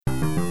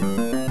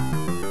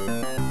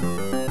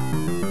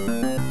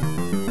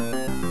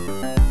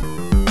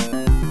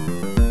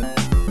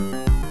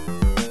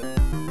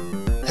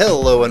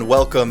Hello and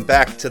welcome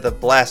back to the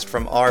Blast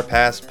from Our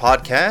Past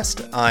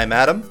podcast. I'm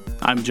Adam.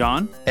 I'm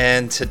John.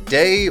 And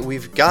today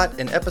we've got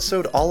an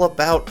episode all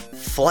about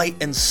flight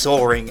and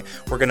soaring.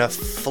 We're going to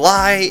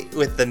fly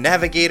with the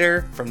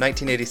Navigator from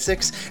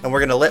 1986, and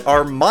we're going to let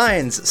our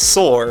minds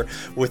soar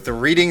with the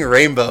Reading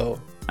Rainbow.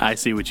 I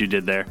see what you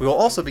did there. We will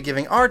also be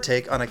giving our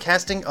take on a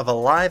casting of a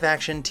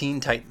live-action Teen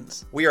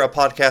Titans. We are a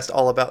podcast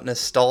all about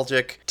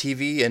nostalgic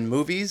TV and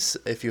movies.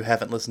 If you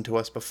haven't listened to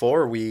us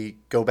before, we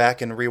go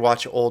back and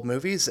rewatch old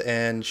movies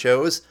and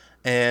shows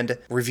and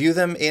review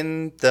them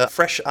in the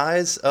fresh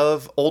eyes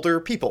of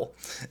older people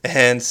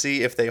and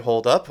see if they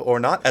hold up or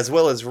not, as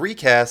well as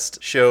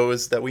recast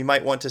shows that we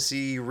might want to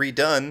see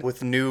redone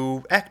with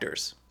new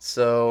actors.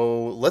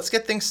 So let's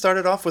get things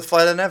started off with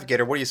Flight of the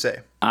Navigator. What do you say?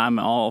 I'm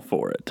all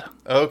for it.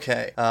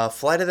 Okay.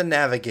 Flight of the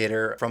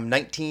Navigator from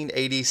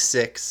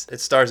 1986.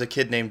 It stars a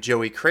kid named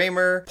Joey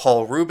Kramer,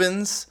 Paul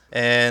Reubens,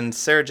 and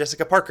Sarah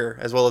Jessica Parker,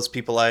 as well as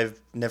people I've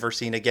never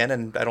seen again,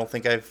 and I don't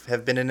think I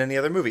have been in any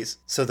other movies.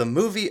 So the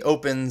movie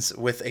opens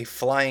with a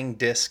flying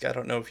disc. I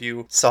don't know if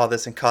you saw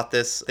this and caught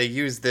this. They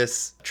use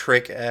this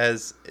trick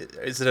as,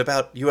 is it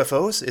about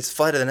UFOs? It's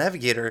Flight of the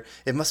Navigator.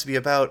 It must be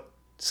about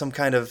some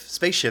kind of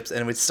spaceships,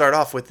 and we'd start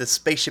off with this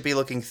spaceshipy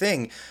looking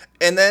thing,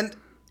 and then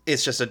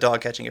it's just a dog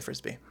catching a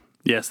frisbee.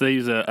 Yes, they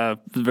use a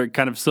very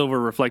kind of silver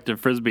reflective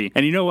frisbee.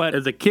 And you know what?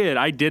 As a kid,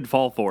 I did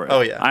fall for it.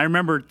 Oh, yeah. I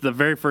remember the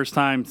very first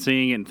time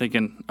seeing it and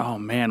thinking, oh,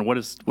 man, what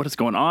is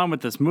going on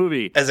with this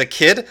movie? As a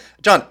kid,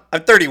 John,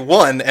 I'm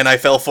 31, and I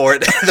fell for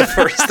it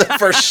the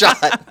first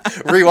shot,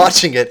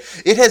 rewatching it.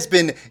 It has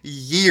been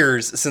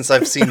years since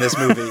I've seen this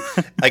movie.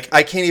 Like,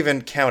 I can't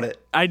even count it.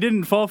 I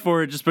didn't fall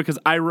for it just because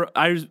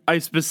I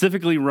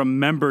specifically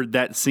remembered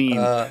that scene.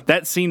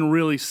 That scene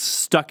really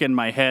stuck in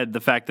my head,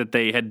 the fact that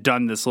they had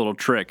done this little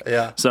trick.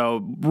 Yeah. So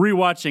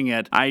rewatching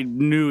it, I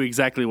knew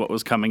exactly what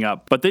was coming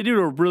up. But they do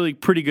a really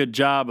pretty good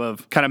job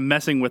of kind of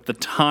messing with the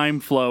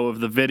time flow of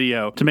the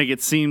video to make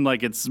it seem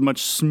like it's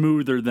much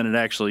smoother than it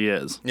actually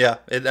is. Yeah,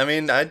 I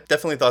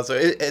definitely thought so.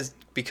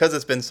 Because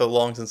it's been so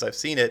long since I've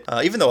seen it,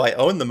 even though I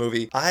own the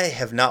movie, I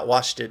have not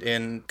watched it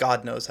in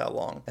God knows how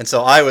long. And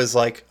so I was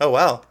like, oh,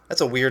 wow, that's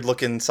a weird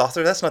looking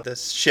saucer. That's not the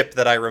ship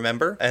that I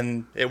remember.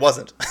 And it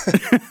wasn't.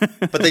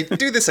 But they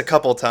do this a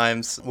couple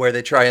times where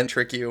they try and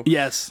trick you.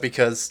 Yes.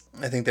 Because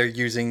I think they're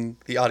using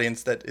the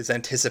audience that is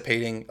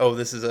anticipating, oh,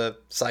 this is a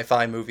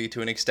sci-fi movie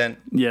to an extent.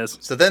 Yes.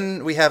 So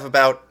then we have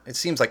about, it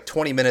seems like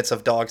 20 minutes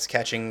of dogs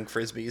catching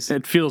frisbees.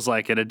 It feels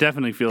like it. It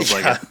definitely feels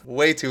like it.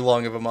 Way too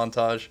long of a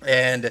montage.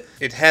 And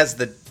it has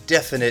the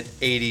definite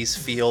 80s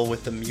feel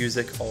with the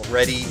music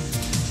already.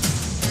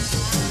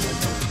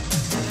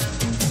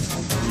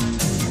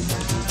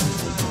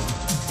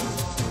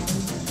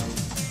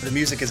 The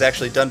music is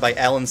actually done by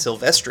Alan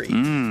Silvestri,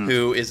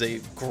 who is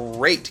a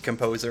great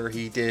composer.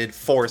 He did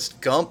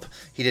Forrest Gump,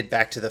 he did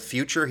Back to the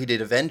Future, he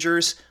did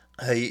Avengers.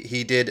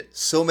 He did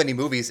so many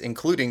movies,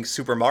 including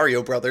Super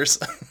Mario Brothers,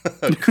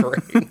 a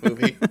great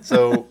movie.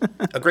 So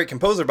a great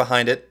composer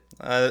behind it.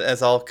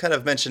 As I'll kind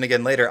of mention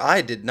again later,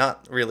 I did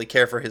not really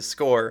care for his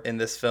score in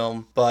this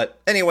film. But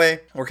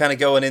anyway, we're kind of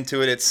going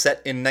into it. It's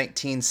set in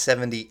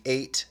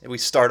 1978. We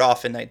start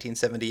off in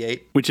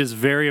 1978. Which is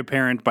very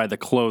apparent by the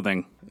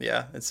clothing.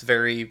 Yeah, it's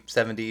very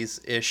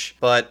 70s-ish,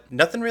 but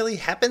nothing really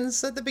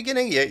happens at the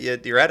beginning.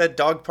 You're at a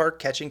dog park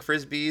catching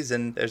frisbees,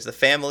 and there's the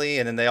family,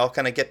 and then they all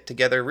kind of get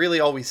together. Really,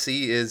 all we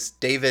see is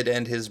David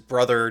and his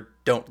brother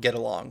don't get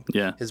along.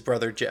 Yeah. His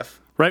brother, Jeff.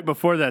 Right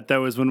before that,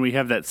 though, is when we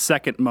have that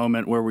second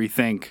moment where we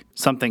think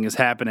something is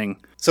happening.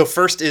 So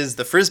first is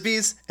the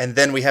frisbees, and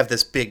then we have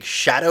this big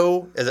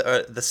shadow.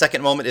 The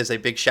second moment is a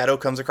big shadow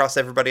comes across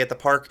everybody at the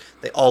park.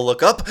 They all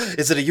look up.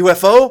 Is it a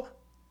UFO?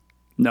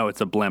 No,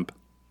 it's a blimp.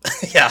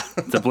 Yeah.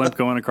 It's a blimp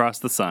going across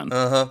the sun.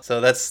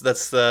 So that's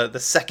the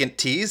second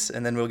tease,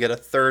 and then we'll get a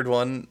third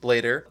one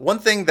later. One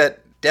thing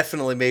that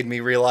definitely made me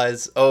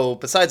realize,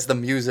 besides the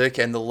music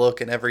and the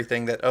look and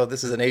everything, that,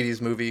 this is an 80s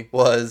movie,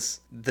 was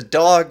the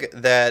dog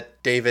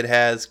that David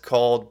has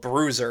called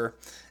Bruiser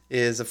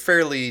is a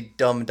fairly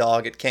dumb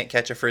dog. It can't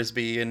catch a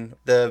frisbee, and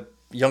the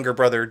younger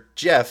brother,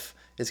 Jeff,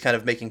 is kind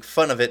of making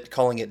fun of it,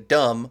 calling it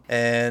dumb,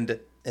 and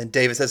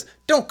David says,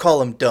 don't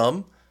call him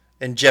dumb,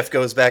 and Jeff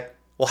goes back,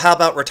 well, how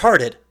about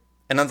retarded?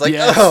 And I was like,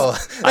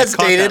 yes, that's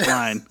dated.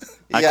 I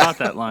caught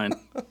that line.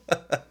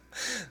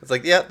 It's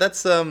like, yeah,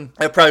 that's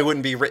that probably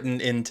wouldn't be written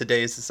in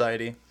today's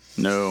society.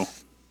 No.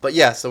 But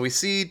yeah, so we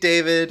see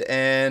David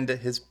and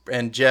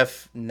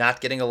Jeff not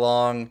getting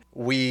along.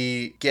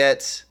 We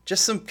get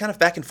just some kind of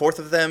back and forth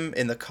of them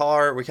in the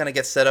car. We kind of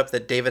get set up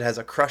that David has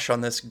a crush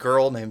on this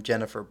girl named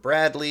Jennifer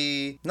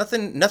Bradley.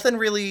 Nothing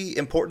really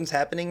important's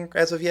happening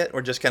as of yet.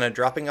 We're just kind of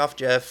dropping off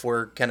Jeff.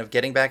 We're kind of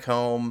getting back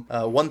home.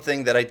 One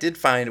thing that I did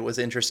find was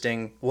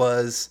interesting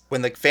was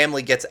when the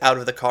family gets out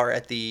of the car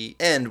at the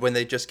end, when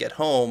they just get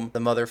home,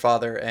 the mother,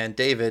 father, and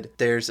David,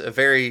 there's a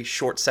very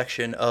short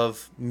section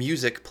of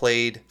music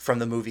played from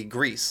the movie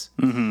Grease.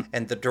 Mm-hmm.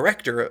 And the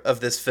director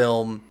of this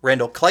film,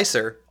 Randall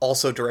Kleiser,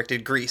 also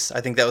directed Grease. I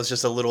think that was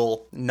just a little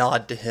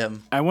nod to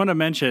him. I want to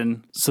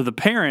mention, so the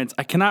parents,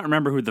 I cannot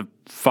remember who the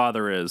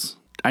father is.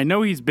 I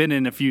know he's been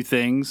in a few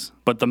things,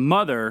 but the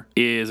mother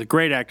is a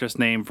great actress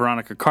named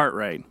Veronica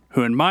Cartwright,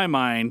 who in my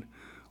mind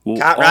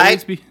will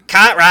always be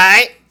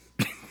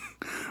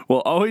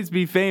will always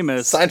be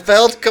famous.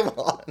 Seinfeld? Come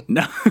on.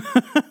 No.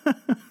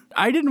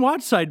 I didn't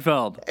watch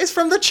Seinfeld. It's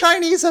from the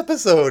Chinese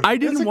episode. I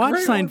didn't watch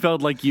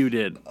Seinfeld like you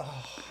did.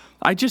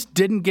 I just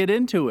didn't get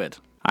into it.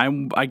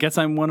 I guess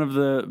I'm one of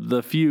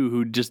the few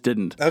who just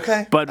didn't.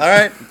 Okay. But all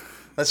right.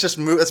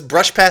 Let's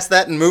brush past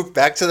that and move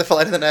back to the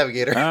Flight of the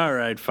Navigator. All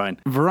right, fine.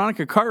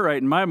 Veronica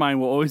Cartwright, in my mind,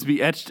 will always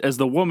be etched as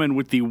the woman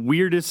with the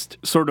weirdest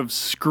sort of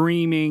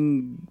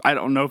screaming, I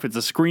don't know if it's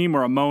a scream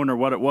or a moan or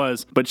what it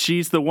was, but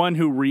she's the one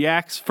who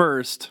reacts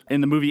first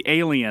in the movie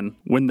Alien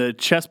when the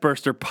chest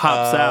burster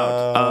pops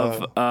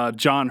out of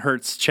John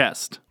Hurt's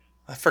chest.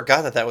 I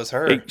forgot that was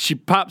her. She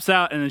pops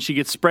out and then she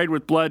gets sprayed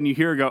with blood and you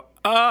hear her go,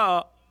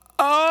 oh.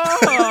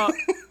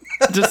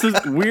 Just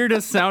this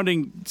weirdest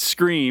sounding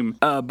scream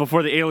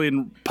before the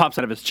alien pops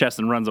out of his chest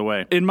and runs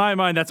away. In my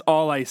mind, that's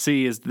all I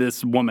see is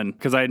this woman,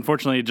 because I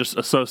unfortunately just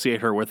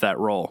associate her with that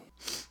role.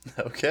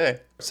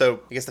 Okay.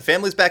 So I guess the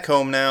family's back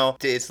home now.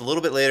 It's a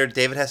little bit later.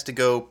 David has to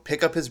go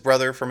pick up his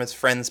brother from his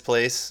friend's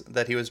place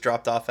that he was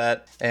dropped off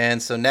at.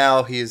 And so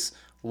now he's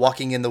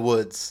walking in the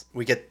woods.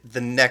 We get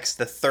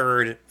the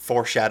third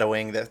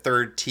foreshadowing, the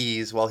third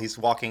tease while he's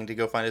walking to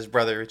go find his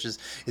brother, which is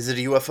it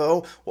a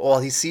UFO? While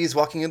he sees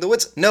walking in the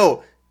woods?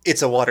 No.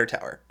 It's a water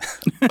tower.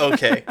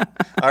 Okay.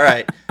 All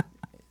right.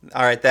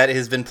 That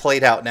has been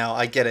played out now.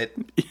 I get it.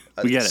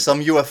 We get it.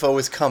 Some UFO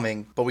is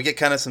coming, but we get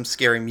kind of some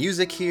scary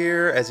music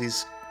here as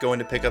he's going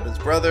to pick up his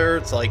brother.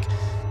 It's like,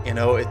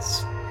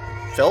 it's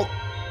felt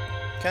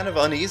kind of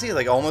uneasy,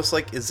 like almost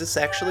like, is this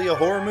actually a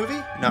horror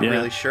movie? Not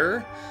really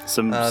sure.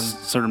 Some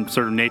sort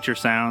of nature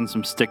sounds,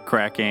 some stick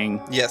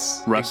cracking,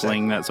 yes,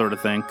 rustling, exactly. That sort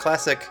of thing.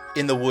 Classic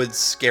in the woods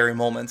scary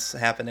moments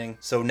happening.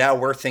 So now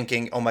we're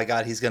thinking, oh my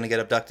God, he's going to get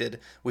abducted.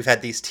 We've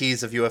had these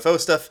teas of UFO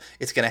stuff.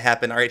 It's going to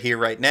happen right here,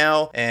 right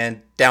now.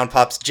 And down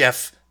pops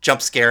Jeff.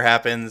 Jump scare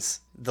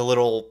happens. The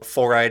little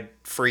four-eyed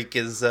freak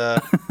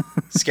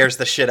scares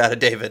the shit out of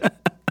David.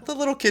 The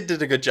little kid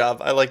did a good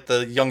job. I like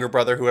the younger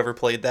brother, whoever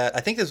played that.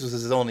 I think this was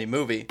his only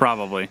movie.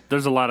 Probably.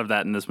 There's a lot of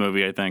that in this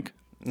movie, I think.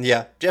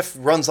 Yeah. Jeff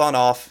runs on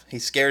off. He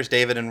scares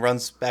David and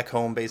runs back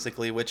home,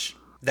 basically, which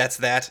that's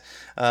that.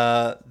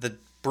 The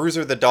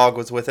Bruiser, the dog,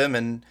 was with him,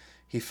 and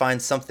he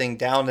finds something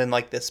down in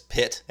like this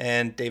pit,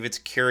 and David's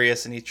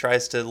curious, and he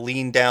tries to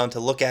lean down to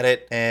look at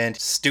it, and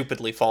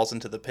stupidly falls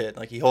into the pit.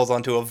 Like he holds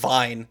onto a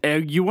vine.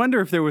 You wonder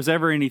if there was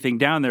ever anything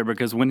down there,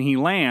 because when he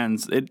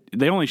lands,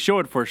 they only show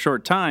it for a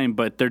short time,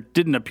 but there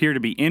didn't appear to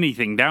be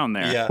anything down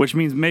there. Yeah. Which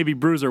means maybe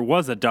Bruiser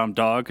was a dumb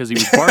dog because he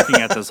was barking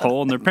at this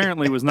hole, and there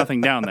apparently was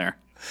nothing down there.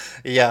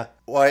 Yeah.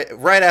 Well,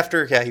 right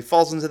after, he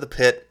falls into the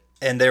pit,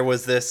 and there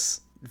was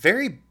this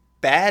very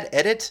bad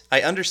edit.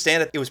 I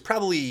understand it was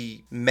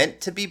probably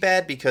meant to be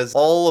bad because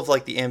all of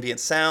like the ambient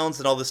sounds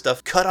and all this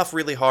stuff cut off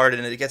really hard,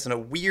 and it gets in a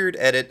weird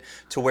edit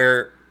to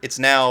where it's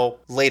now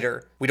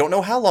later. We don't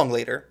know how long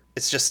later.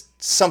 It's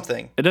just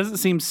something. It doesn't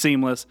seem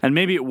seamless, and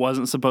maybe it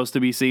wasn't supposed to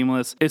be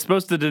seamless. It's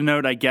supposed to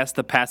denote, I guess,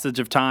 the passage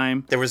of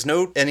time. There was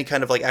no any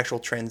kind of like actual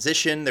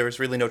transition. There was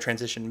really no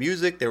transition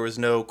music. There was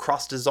no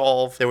cross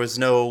dissolve. There was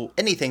no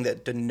anything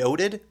that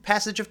denoted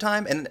passage of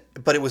time,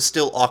 but it was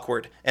still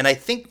awkward. And I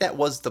think that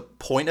was the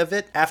point of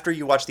it. After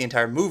you watch the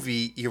entire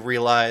movie, you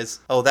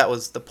realize, oh, that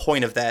was the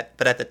point of that.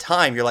 But at the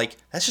time, you're like,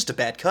 that's just a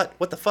bad cut.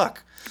 What the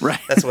fuck?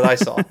 Right. That's what I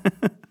saw.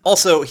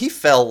 Also, he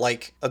fell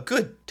like a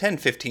good 10,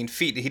 15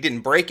 feet. He didn't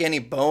break any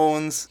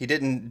bones. He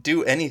didn't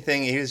do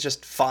anything. He was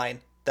just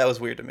fine. That was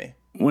weird to me.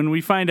 When we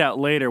find out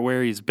later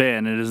where he's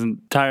been, it is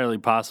entirely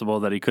possible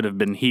that he could have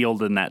been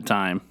healed in that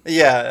time.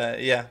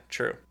 Yeah,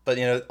 true. But,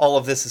 all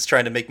of this is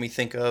trying to make me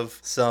think of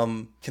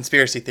some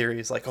conspiracy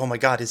theories like, oh my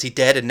God, is he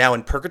dead and now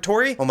in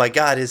purgatory? Oh my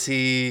God, is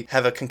he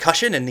have a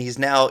concussion and he's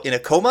now in a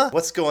coma?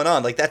 What's going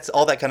on? Like, that's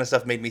all that kind of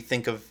stuff made me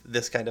think of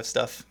this kind of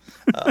stuff.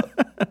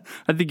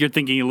 I think you're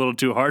thinking a little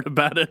too hard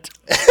about it.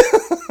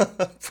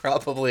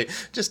 Probably.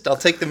 I'll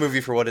take the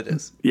movie for what it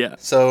is. Yeah.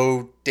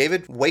 So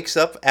David wakes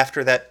up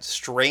after that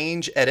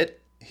strange edit.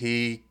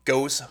 He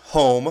goes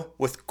home,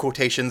 with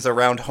quotations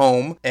around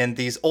home, and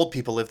these old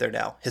people live there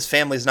now. His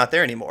family's not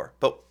there anymore.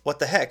 But what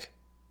the heck?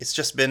 It's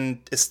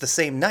the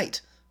same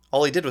night.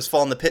 All he did was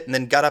fall in the pit and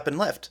then got up and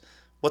left.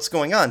 What's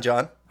going on,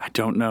 John? I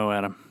don't know,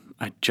 Adam.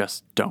 I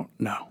just don't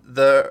know.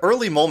 The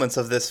early moments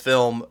of this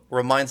film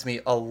reminds me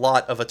a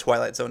lot of a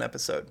Twilight Zone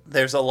episode.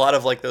 There's a lot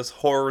of like those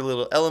horror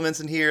little elements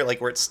in here, like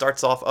where it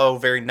starts off,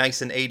 very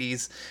nice and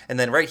 80s, and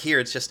then right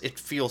here it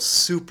feels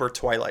super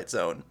Twilight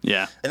Zone.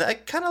 Yeah. And I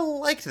kind of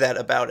liked that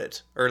about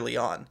it early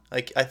on.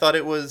 Like I thought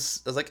I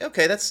was like,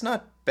 okay, that's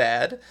not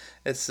bad.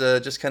 It's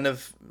just kind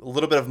of a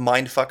little bit of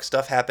mindfuck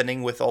stuff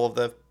happening with all of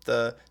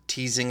the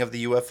teasing of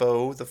the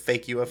UFO, the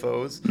fake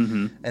UFOs.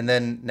 Mm-hmm. And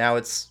then now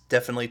it's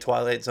definitely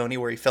Twilight Zone-y,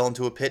 where he fell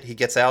into a pit, he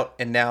gets out,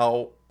 and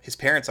now his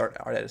parents aren't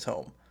at his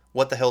home.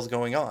 What the hell's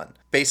going on?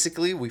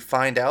 Basically, we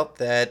find out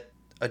that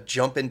a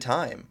jump in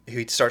time.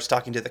 He starts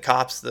talking to the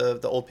cops. The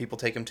old people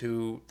take him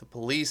to the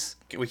police.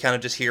 We kind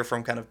of just hear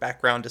from kind of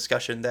background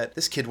discussion that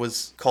this kid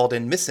was called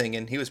in missing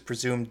and he was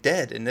presumed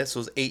dead, and this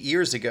was 8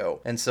 years ago.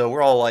 And so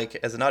we're all like,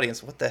 as an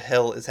audience, what the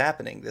hell is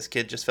happening? This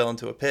kid just fell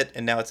into a pit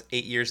and now it's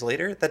 8 years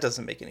later? That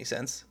doesn't make any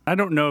sense. I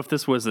don't know if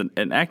this was an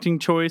acting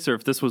choice or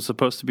if this was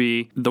supposed to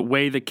be the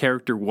way the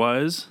character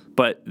was,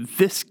 but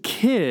this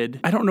kid,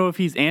 I don't know if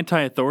he's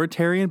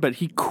anti-authoritarian, but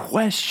he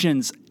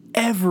questions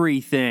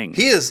everything.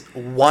 He is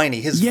whiny.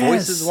 His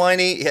voice is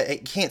whiny. He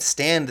can't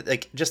stand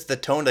like just the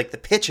tone, like the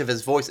pitch of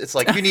his voice. It's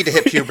like, you need to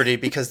hit puberty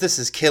because this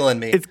is killing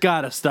me. It's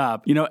gotta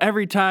stop.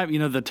 Every time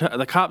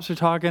the cops are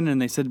talking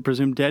and they said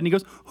presumed dead, and he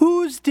goes,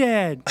 "Who's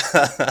dead?"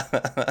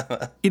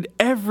 In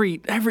every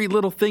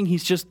little thing, he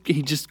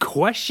just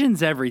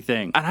questions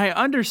everything. And I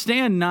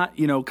understand not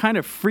kind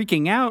of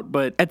freaking out,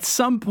 but at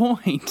some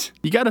point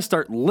you got to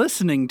start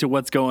listening to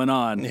what's going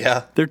on.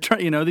 Yeah, they're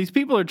trying. These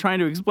people are trying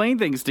to explain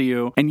things to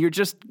you, and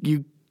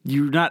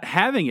you're not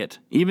having it.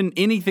 Even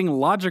anything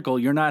logical,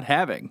 you're not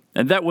having.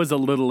 And that was a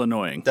little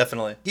annoying.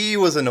 Definitely. He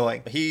was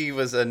annoying. He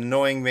was an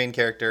annoying main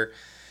character.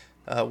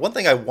 One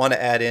thing I want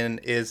to add in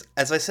is,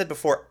 as I said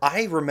before,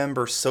 I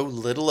remember so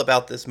little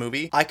about this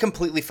movie. I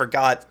completely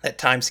forgot that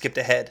time skipped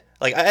ahead.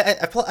 Like,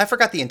 I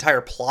forgot the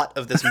entire plot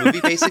of this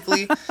movie,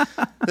 basically.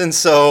 And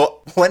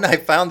so when I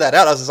found that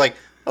out, I was just like,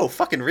 oh,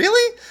 fucking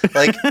really?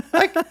 Like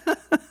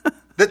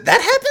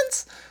that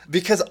happens?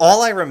 Because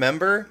all I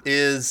remember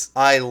is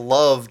I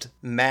loved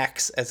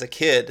Max as a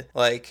kid,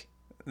 like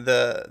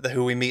the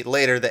who we meet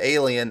later, the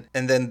alien,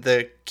 and then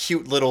the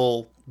cute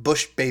little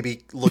bush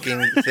baby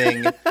looking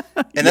thing.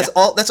 And that's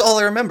all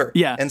I remember.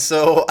 Yeah. And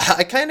so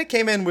I kind of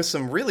came in with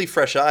some really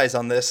fresh eyes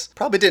on this.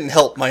 Probably didn't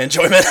help my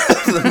enjoyment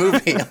of the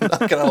movie, I'm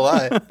not going to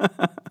lie.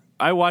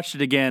 I watched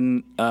it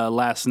again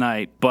last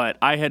night, but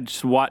I had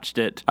just watched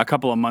it a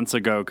couple of months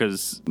ago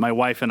because my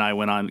wife and I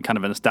went on kind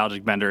of a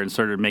nostalgic bender and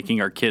started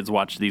making our kids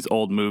watch these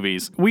old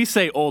movies. We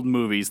say old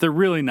movies. They're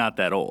really not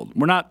that old.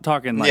 We're not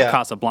talking like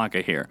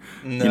Casablanca here.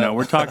 No.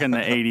 We're talking the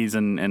 80s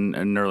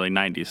and early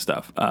 90s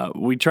stuff.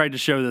 We tried to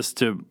show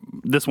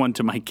this one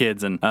to my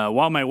kids, and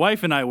while my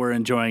wife and I were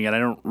enjoying it, I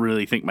don't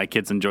really think my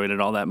kids enjoyed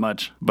it all that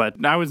much.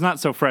 But I was not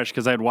so fresh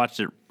because I had watched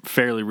it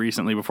fairly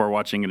recently before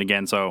watching it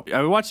again. So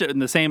I watched it in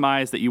the same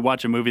eyes that you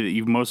watch a movie that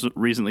you've most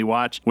recently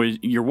watched, where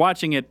you're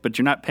watching it, but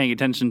you're not paying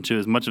attention to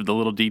as much of the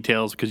little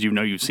details because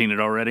you've seen it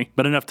already,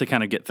 but enough to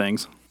kind of get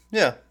things.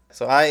 Yeah.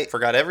 So I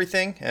forgot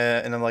everything,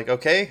 and I'm like,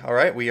 okay, all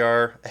right, we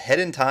are ahead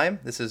in time.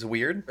 This is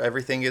weird.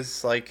 Everything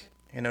is like,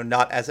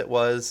 not as it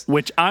was.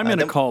 Which I'm going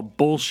to call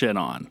bullshit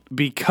on,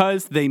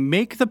 because they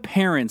make the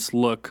parents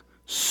look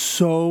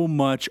so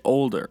much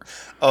older.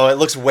 Oh, it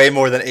looks way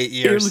more than 8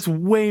 years. It looks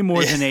way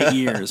more than 8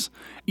 years.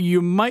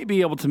 You might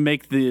be able to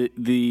make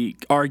the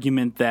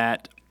argument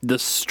that the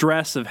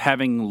stress of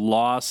having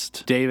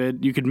lost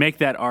David, you could make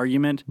that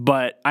argument,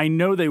 but I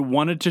know they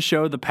wanted to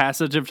show the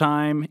passage of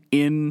time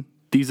in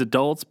these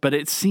adults, but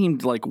it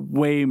seemed like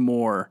way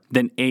more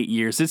than 8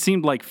 years. It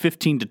seemed like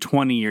 15 to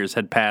 20 years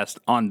had passed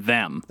on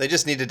them. They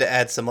just needed to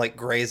add some like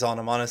grays on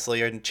them,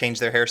 honestly, and change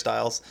their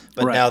hairstyles.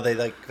 But now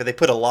they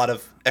put a lot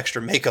of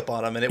extra makeup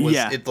on them, and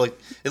it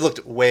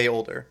looked way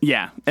older.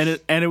 Yeah, and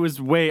it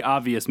was way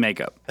obvious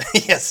makeup.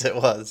 Yes, it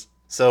was.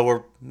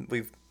 So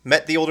we've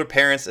met the older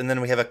parents, and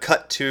then we have a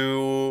cut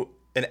to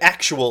an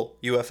actual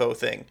UFO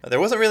thing. There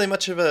wasn't really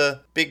much of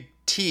a big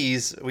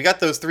tease. We got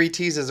those 3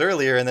 teases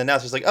earlier, and then now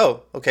it's just like,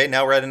 oh, okay,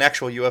 now we're at an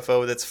actual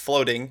UFO that's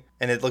floating,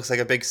 and it looks like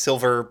a big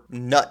silver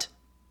nut,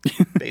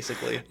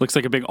 basically. Looks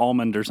like a big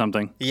almond or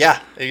something. Yeah.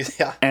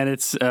 And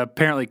it's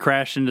apparently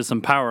crashed into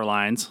some power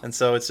lines. And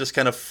so it's just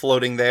kind of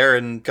floating there,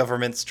 and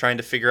government's trying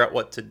to figure out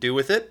what to do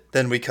with it.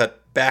 Then we cut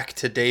back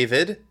to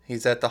David.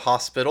 He's at the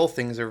hospital.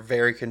 Things are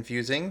very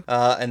confusing.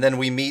 And then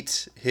we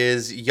meet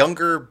his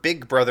younger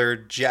big brother,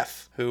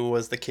 Jeff, who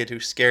was the kid who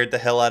scared the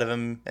hell out of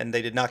him, and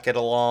they did not get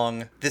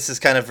along. This is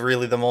kind of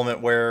really the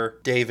moment where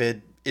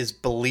David is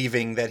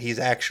believing that he's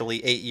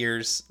actually 8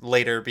 years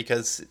later,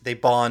 because they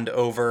bond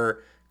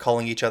over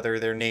calling each other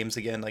their names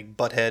again, like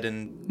butthead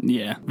and...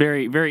 Yeah,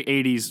 very, very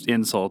 80s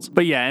insults.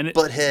 But yeah, and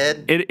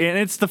butthead. And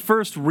it's the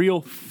first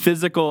real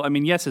physical... I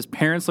mean, yes, his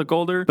parents look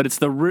older, but it's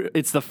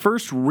the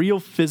first real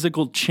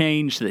physical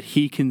change that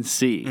he can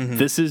see. Mm-hmm.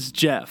 This is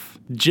Jeff.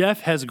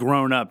 Jeff has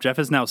grown up. Jeff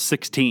is now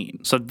 16.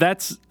 So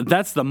that's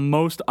the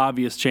most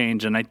obvious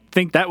change, and I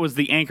think that was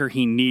the anchor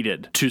he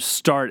needed to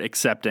start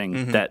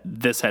accepting that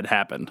this had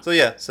happened. So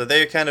yeah, so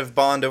they kind of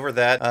bond over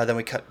that. Then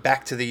we cut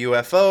back to the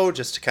UFO,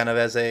 just to kind of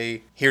as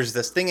a, here's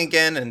this thing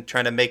again, and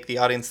trying to make the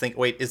audience think,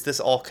 wait, is this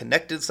all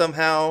connected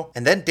somehow?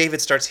 And then David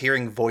starts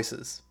hearing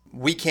voices.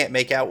 We can't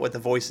make out what the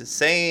voice is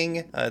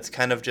saying. It's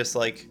kind of just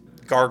like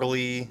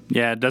gargly.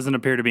 Yeah, it doesn't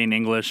appear to be in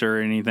English or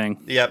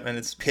anything. Yep, and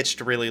it's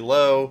pitched really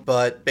low,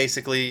 but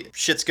basically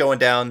shit's going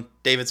down.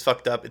 David's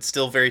fucked up. It's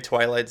still very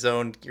Twilight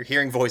Zone. You're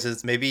hearing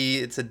voices. Maybe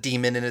it's a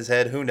demon in his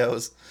head. Who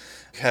knows?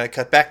 Kind of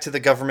cut back to the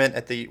government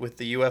with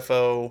the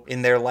UFO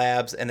in their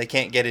labs, and they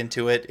can't get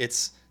into it.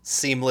 It's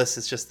seamless.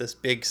 It's just this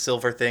big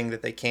silver thing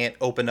that they can't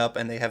open up,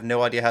 and they have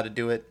no idea how to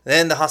do it.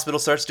 Then the hospital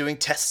starts doing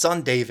tests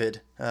on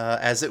David,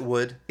 as it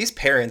would. These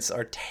parents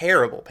are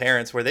terrible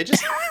parents, where they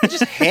just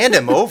hand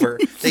him over.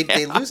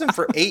 They lose him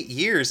for 8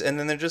 years, and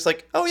then they're just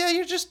like, oh yeah,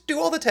 you just do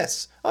all the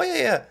tests. Oh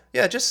yeah,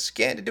 just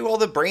do all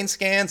the brain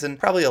scans and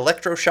probably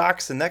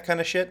electroshocks and that kind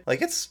of shit.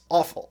 Like, it's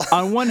awful.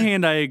 On one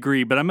hand, I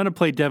agree, but I'm going to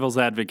play devil's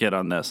advocate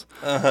on this.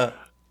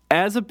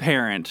 As a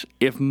parent,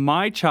 if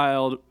my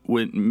child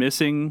went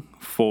missing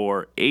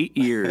for 8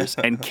 years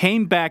and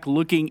came back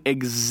looking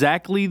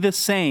exactly the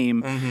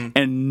same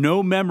and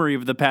no memory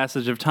of the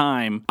passage of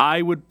time,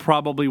 I would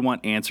probably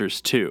want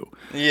answers too.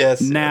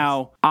 Yes.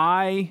 Now,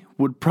 I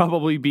would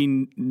probably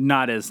be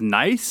not as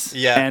nice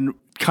and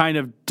kind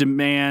of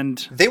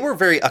demand... They were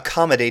very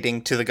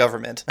accommodating to the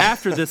government.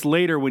 After this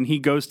later, when he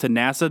goes to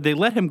NASA, they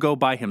let him go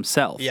by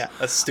himself. Yeah,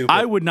 that's stupid.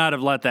 I would not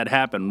have let that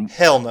happen.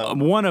 Hell no.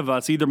 One of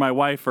us, either my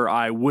wife or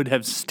I, would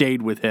have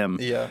stayed with him.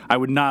 Yeah. I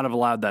would not have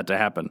allowed that to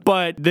happen.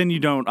 But then you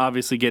don't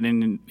obviously get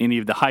in any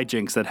of the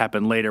hijinks that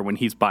happen later when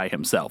he's by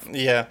himself.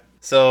 Yeah.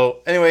 So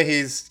anyway,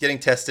 he's getting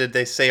tested.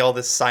 They say all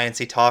this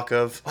sciencey talk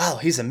of, wow,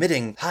 he's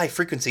emitting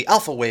high-frequency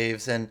alpha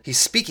waves, and he's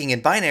speaking in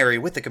binary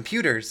with the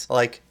computers.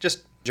 Like,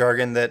 just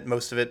jargon that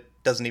most of it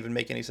doesn't even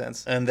make any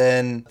sense. And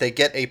then they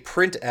get a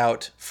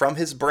printout from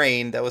his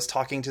brain that was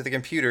talking to the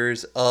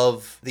computers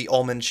of the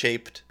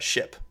almond-shaped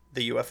ship,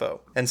 the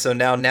UFO. And so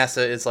now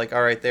NASA is like,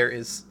 all right, there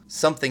is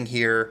something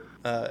here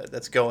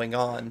that's going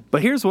on.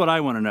 But here's what I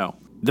want to know.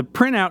 The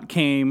printout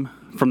came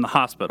from the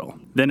hospital.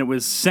 Then it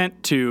was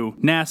sent to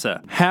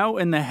NASA. How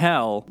in the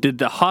hell did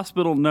the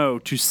hospital know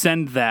to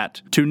send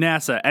that to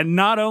NASA? And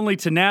not only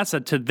to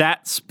NASA, to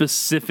that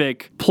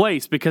specific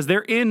place, because they're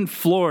in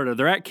Florida.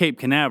 They're at Cape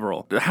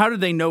Canaveral. How do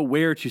they know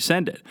where to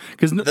send it?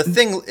 Because the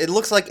thing, it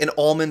looks like an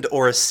almond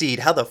or a seed.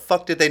 How the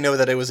fuck did they know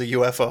that it was a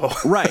UFO?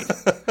 Right.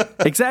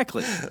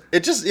 Exactly.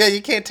 It just,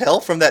 you can't tell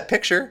from that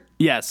picture.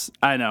 Yes,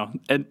 I know.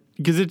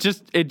 Because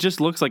it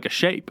just looks like a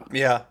shape.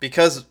 Yeah,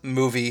 because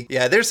movie.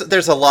 Yeah,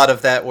 there's a lot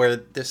of that where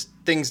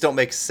things don't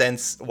make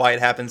sense why it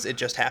happens. It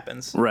just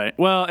happens. Right.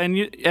 Well,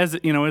 and as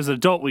an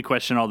adult, we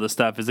question all this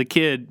stuff. As a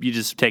kid, you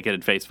just take it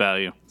at face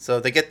value. So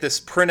they get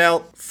this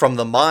printout from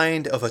the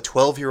mind of a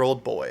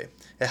 12-year-old boy,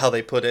 how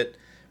they put it,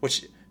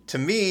 which to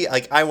me,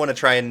 like, I want to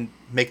try and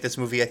make this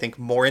movie, I think,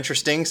 more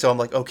interesting. So I'm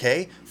like,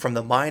 okay, from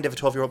the mind of a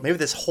 12-year-old, maybe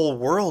this whole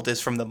world is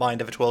from the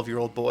mind of a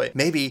 12-year-old boy.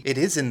 Maybe it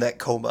is in that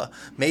coma.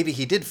 Maybe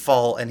he did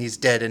fall and he's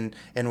dead and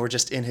we're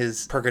just in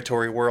his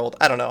purgatory world.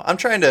 I don't know. I'm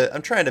trying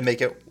to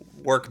make it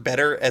work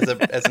better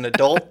as an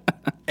adult,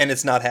 and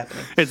it's not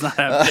happening. It's not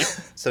happening.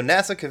 So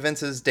NASA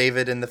convinces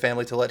David and the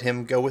family to let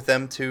him go with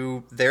them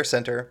to their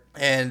center,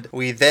 and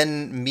we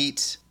then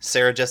meet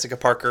Sarah Jessica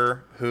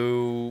Parker,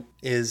 who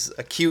is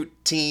a cute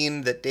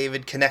teen that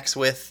David connects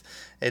with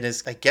and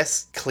is, I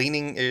guess,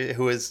 cleaning,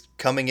 who is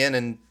coming in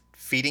and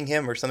feeding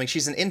him or something.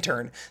 She's an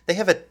intern. They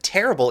have a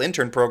terrible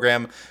intern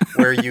program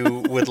where you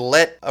would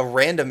let a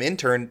random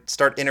intern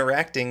start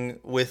interacting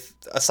with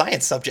a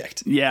science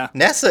subject. Yeah.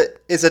 NASA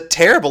is a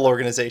terrible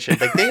organization.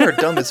 Like, they are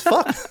dumb as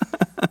fuck.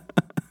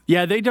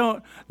 Yeah, they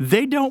don't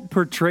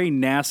portray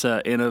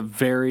NASA in a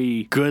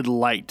very good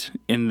light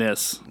in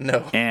this.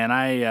 No. And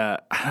I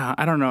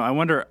don't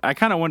know. I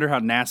kind of wonder how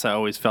NASA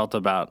always felt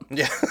about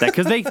that,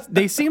 because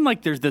they seem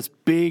like there's this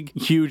big,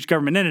 huge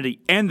government entity,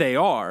 and they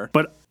are,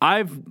 but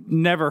I've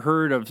never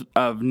heard of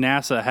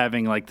NASA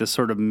having like this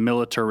sort of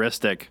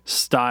militaristic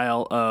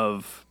style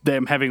of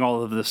them having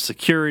all of the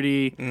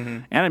security.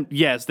 Mm-hmm. And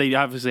yes, they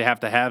obviously have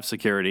to have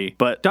security,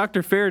 but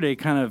Dr. Faraday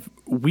kind of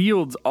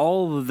wields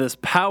all of this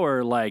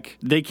power, like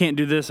they can't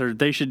do this or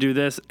they should do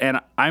this,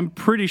 and I'm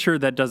pretty sure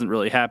that doesn't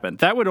really happen.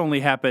 That would only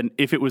happen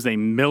if it was a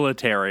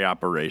military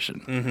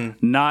operation,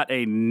 not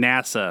a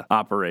NASA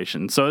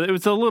operation. So it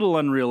was a little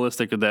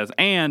unrealistic with this,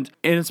 and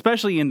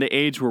especially in the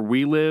age where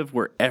we live,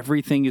 where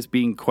everything is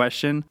being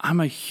questioned, I'm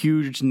a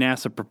huge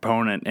NASA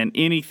proponent, and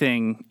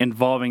anything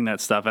involving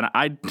that stuff, and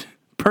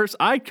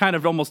I kind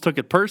of almost took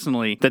it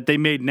personally that they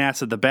made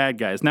NASA the bad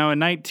guys. Now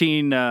in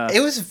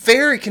it was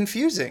very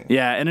confusing.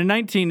 Yeah, and in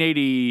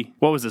 1980,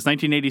 what was this,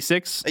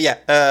 1986?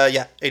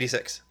 Yeah,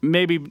 86.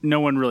 Maybe no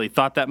one really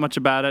thought that much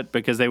about it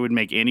because they would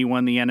make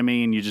anyone the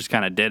enemy and you just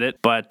kind of did it.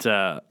 But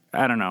I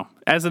don't know.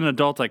 As an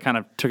adult, I kind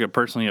of took it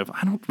personally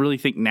I don't really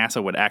think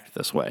NASA would act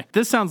this way.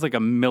 This sounds like a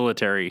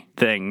military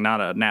thing,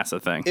 not a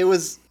NASA thing. It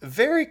was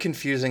very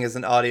confusing as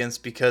an audience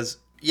because,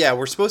 yeah,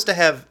 we're supposed to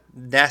have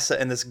NASA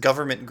and this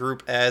government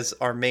group as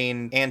our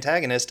main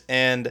antagonist,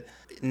 and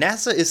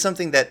NASA is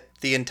something that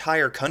the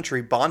entire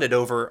country bonded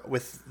over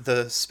with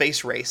the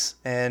space race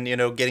and,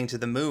 getting to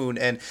the moon,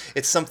 and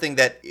it's something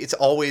that it's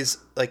always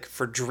like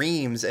for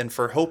dreams and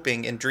for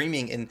hoping and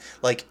dreaming and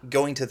like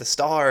going to the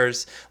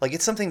stars. Like,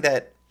 it's something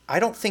that I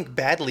don't think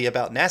badly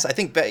about NASA. I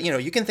think,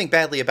 you can think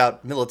badly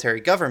about military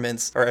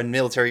governments or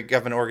military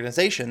government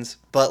organizations,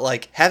 but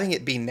like having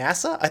it be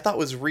NASA, I thought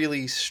was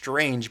really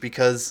strange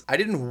because I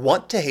didn't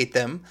want to hate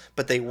them,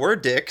 but they were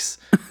dicks.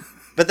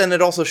 But then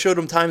it also showed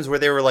them times where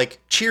they were like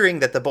cheering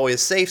that the boy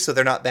is safe, so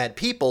they're not bad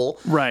people.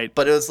 Right.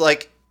 But it was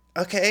like,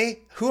 okay,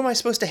 who am I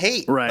supposed to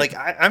hate? Right. Like,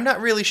 I'm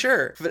not really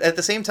sure. But at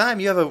the same time,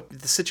 you have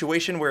the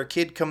situation where a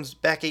kid comes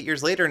back 8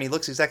 years later and he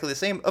looks exactly the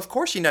same. Of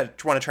course you want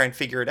to try and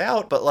figure it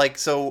out, but like,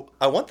 so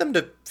I want them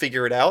to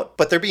figure it out,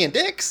 but they're being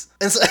dicks.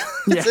 And so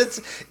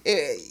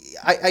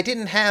I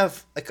didn't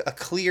have a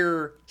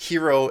clear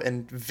hero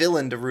and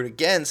villain to root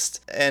against,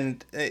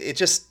 and they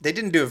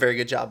didn't do a very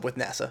good job with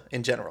NASA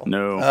in general.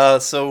 No.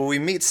 So we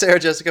meet Sarah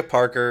Jessica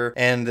Parker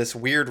and this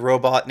weird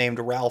robot named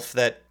Ralph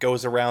that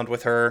goes around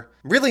with her.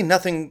 Really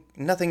nothing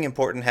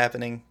important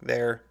happening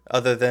there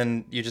other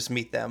than you just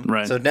meet them.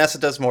 Right. So NASA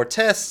does more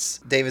tests.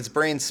 David's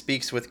brain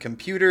speaks with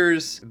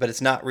computers, but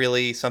it's not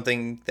really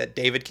something that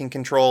David can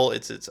control.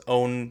 It's its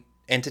own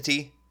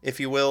entity, if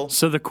you will.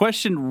 So the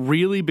question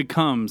really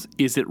becomes,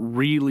 is it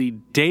really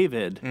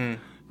David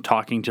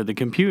talking to the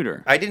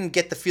computer? I didn't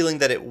get the feeling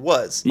that it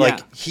was. Yeah.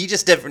 Like, he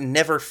just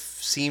never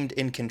seemed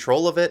in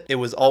control of it. It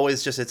was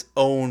always just its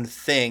own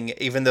thing.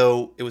 Even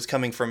though it was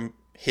coming from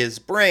his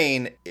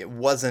brain, it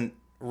wasn't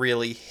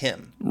really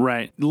him.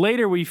 Right.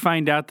 Later we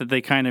find out that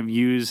they kind of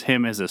use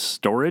him as a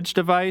storage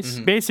device.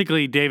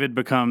 Basically, David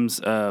becomes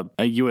a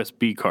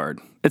USB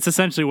card. It's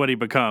essentially what he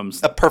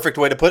becomes. A perfect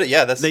way to put it.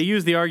 Yeah, They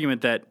use the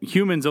argument that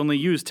humans only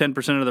use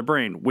 10% of their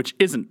brain, which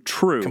isn't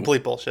true.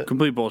 Complete bullshit.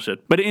 Complete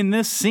bullshit. But in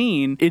this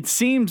scene, it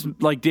seems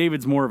like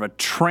David's more of a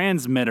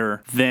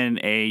transmitter than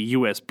a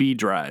USB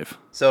drive.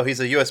 So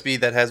he's a USB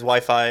that has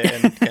Wi-Fi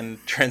and can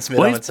transmit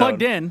Well, on he's its own.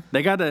 plugged in.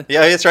 They got to.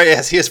 Yeah, that's right.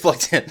 Yes, he is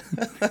plugged in.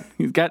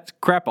 He's got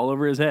crap all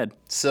over his head.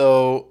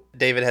 So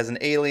David has an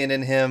alien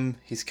in him.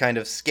 He's kind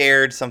of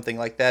scared. Something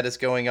like that is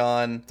going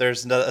on.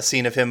 There's a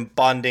scene of him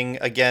bonding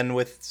again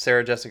with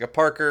Sarah Jessica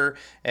Parker,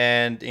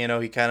 and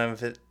he kind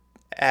of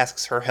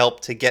asks her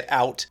help to get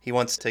out. He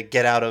wants to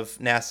get out of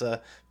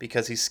NASA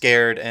because he's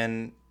scared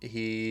and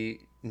he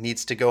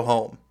needs to go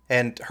home.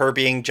 And her,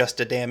 being just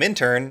a damn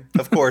intern,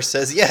 of course,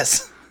 says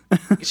yes.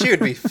 She would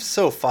be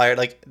so fired.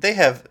 Like, they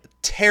have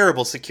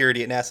terrible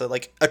security at NASA,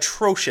 like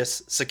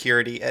atrocious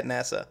security at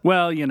NASA.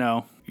 Well,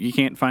 you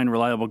can't find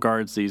reliable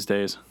guards these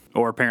days,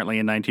 or apparently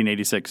in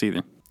 1986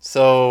 either.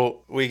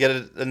 So we get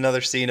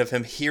another scene of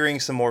him hearing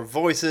some more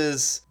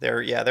voices.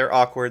 They're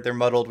awkward. They're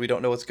muddled. We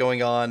don't know what's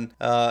going on.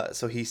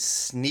 So he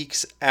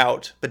sneaks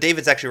out. But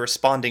David's actually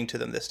responding to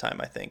them this time,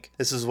 I think.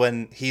 This is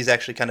when he's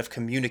actually kind of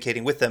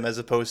communicating with them as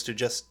opposed to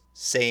just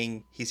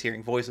saying he's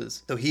hearing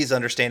voices. So he's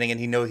understanding and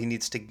he knows he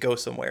needs to go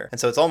somewhere. And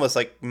so it's almost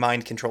like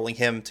mind controlling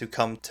him to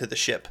come to the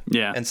ship.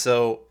 Yeah. And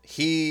so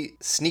he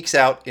sneaks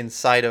out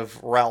inside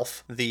of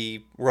Ralph,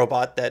 the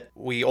robot that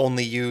we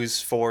only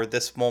use for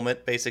this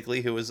moment,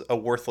 basically, who is a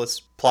worthless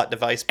plot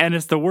device. And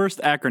it's the worst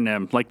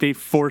acronym. Like, they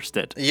forced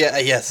it. Yeah,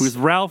 yes. Because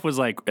Ralph was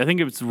like, I think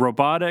it was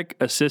Robotic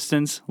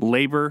Assistance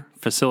Labor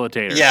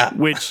Facilitator. Yeah.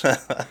 Which,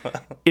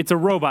 it's a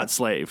robot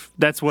slave.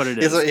 That's what it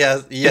is.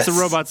 Yes. It's a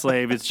robot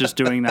slave. It's just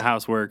doing the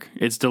housework.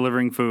 It's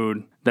delivering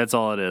food. That's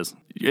all it is.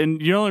 And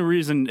the only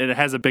reason it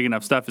has a big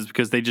enough stuff is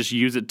because they just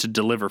use it to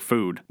deliver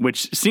food,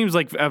 which seems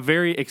like a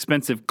very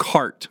expensive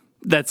cart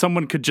that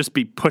someone could just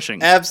be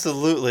pushing.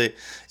 Absolutely.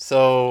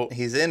 So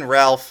he's in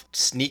Ralph,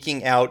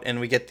 sneaking out, and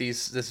we get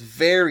this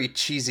very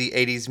cheesy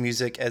 80s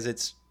music as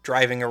it's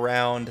driving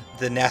around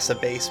the NASA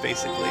base,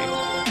 basically.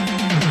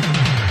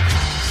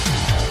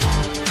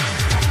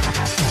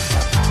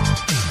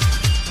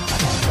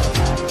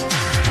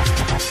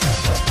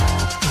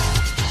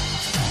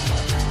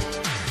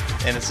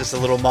 And it's just a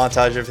little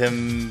montage of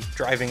him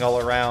driving all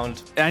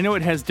around. I know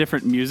it has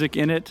different music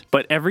in it,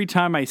 but every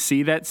time I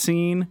see that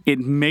scene, it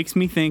makes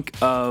me think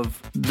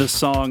of the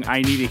song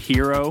I Need a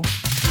Hero.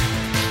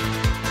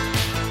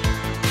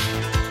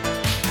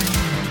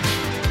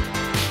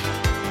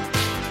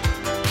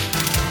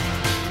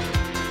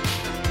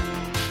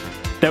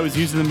 That was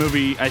used in the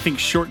movie, I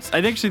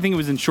actually think it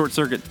was in Short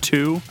Circuit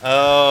 2.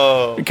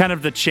 Oh. Kind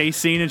of the chase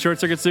scene in Short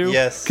Circuit 2.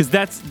 Yes. Because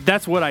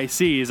that's what I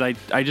see, is I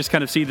just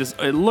kind of see this,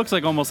 it looks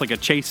like almost like a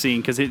chase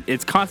scene, because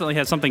it constantly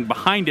has something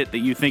behind it that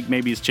you think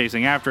maybe is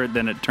chasing after it,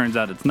 then it turns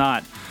out it's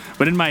not.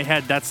 But in my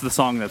head, that's the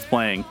song that's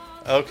playing.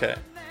 Okay.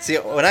 See,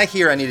 when I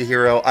hear I Need a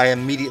Hero, I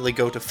immediately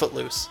go to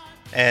Footloose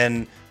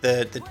and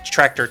the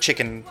tractor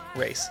chicken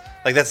race.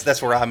 Like,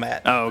 that's where I'm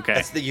at. Oh,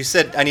 okay. You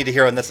said I Need a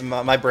Hero, and that's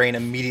my brain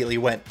immediately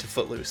went to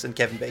Footloose and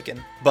Kevin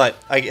Bacon. But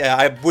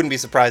I wouldn't be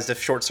surprised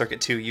if Short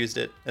Circuit 2 used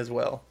it as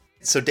well.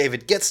 So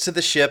David gets to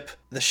the ship.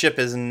 The ship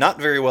is not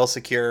very well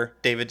secure.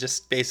 David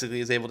just basically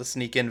is able to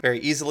sneak in very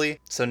easily.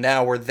 So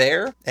now we're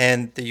there,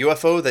 and the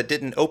UFO that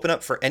didn't open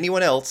up for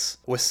anyone else,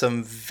 with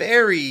some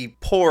very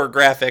poor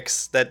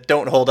graphics that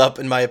don't hold up,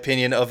 in my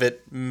opinion, of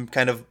it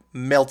kind of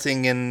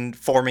melting and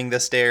forming the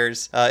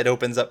stairs, it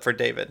opens up for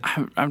David.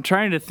 I'm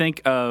trying to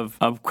think of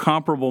a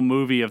comparable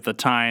movie of the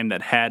time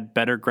that had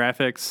better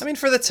graphics. I mean,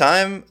 for the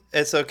time,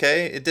 it's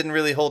okay. It didn't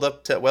really hold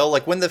up that well.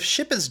 Like, when the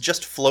ship is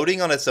just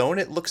floating on its own,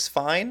 it looks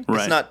fine.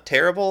 Right. It's not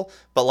terrible.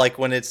 But, like,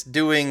 when it's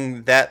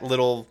doing that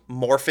little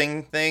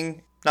morphing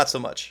thing, not so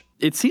much.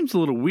 It seems a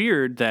little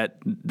weird that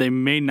they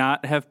may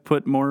not have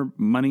put more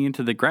money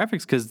into the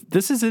graphics, because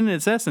this is, in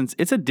its essence,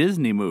 it's a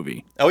Disney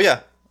movie. Oh, yeah.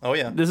 Oh,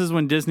 yeah. This is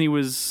when Disney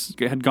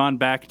had gone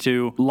back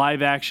to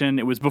live action.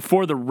 It was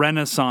before the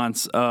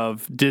renaissance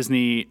of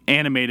Disney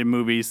animated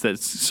movies that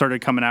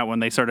started coming out when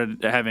they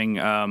started having,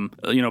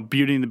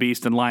 Beauty and the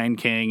Beast and Lion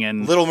King.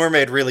 And Little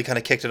Mermaid really kind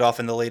of kicked it off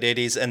in the late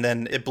 80s, and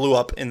then it blew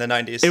up in the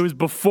 90s. It was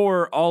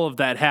before all of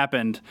that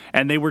happened,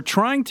 and they were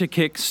trying to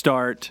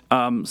kickstart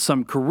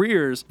some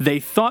careers they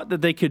thought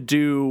that they could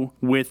do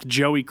with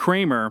Joey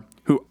Kramer,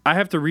 who I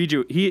have to read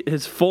you.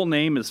 His full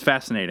name is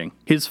fascinating.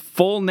 His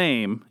full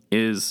name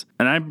is,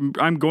 and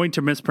I'm going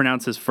to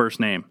mispronounce his first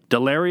name,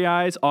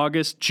 Delarize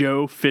August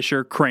Joe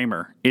Fisher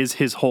Kramer is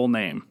his whole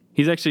name.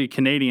 He's actually a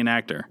Canadian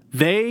actor.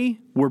 They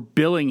were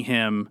billing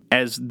him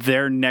as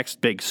their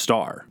next big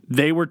star.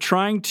 They were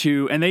trying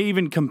to, and they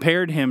even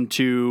compared him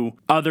to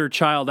other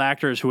child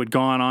actors who had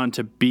gone on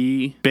to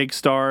be big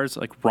stars,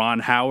 like Ron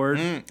Howard,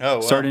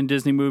 started in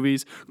Disney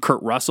movies.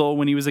 Kurt Russell,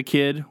 when he was a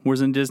kid,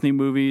 was in Disney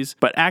movies.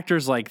 But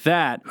actors like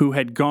that who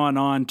had gone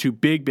on to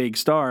big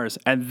stars,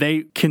 and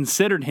they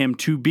considered him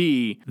to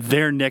be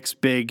their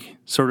next big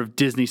sort of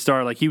Disney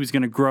star, like he was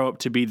going to grow up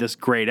to be this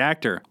great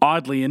actor.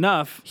 Oddly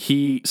enough,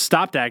 he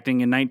stopped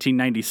acting in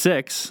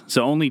 1996,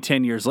 so only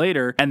 10 years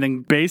later, and then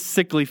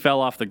basically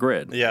fell off the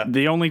grid. Yeah.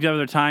 The only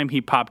other time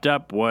he popped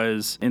up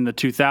was in the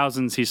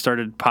 2000s. He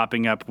started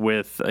popping up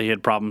with, he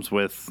had problems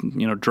with,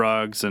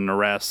 drugs and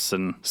arrests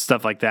and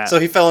stuff like that. So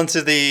he fell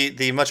into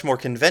the much more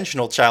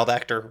conventional child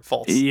actor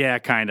faults. Yeah,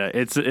 kind of.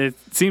 It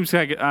seems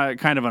like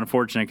kind of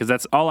unfortunate because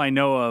that's all I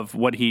know of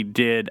what he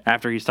did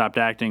after he stopped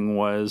acting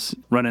was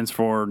run-ins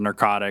for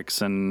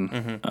narcotics,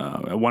 and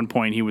at one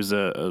point he was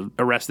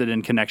arrested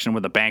in connection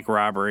with a bank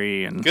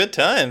robbery. And good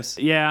times.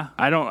 Yeah,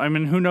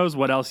 who knows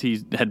what else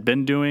he had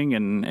been doing,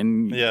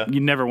 and you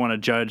never want to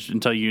judge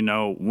until you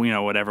know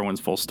what everyone's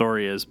full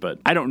story is. But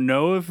I don't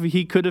know if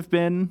he could have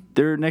been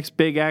their next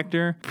big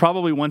actor.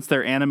 Probably once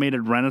their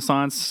animated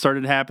renaissance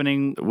started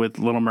happening with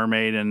Little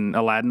Mermaid and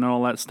Aladdin and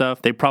all that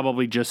stuff, they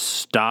probably just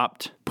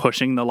stopped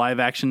pushing the live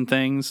action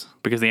things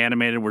because the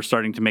animated were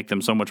starting to make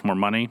them so much more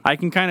money. I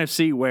can kind of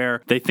see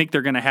where they think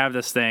they're going to have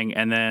this thing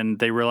and then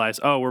they realize,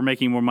 oh, we're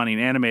making more money in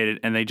animated,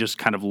 and they just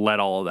kind of let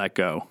all of that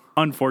go.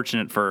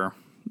 Unfortunate for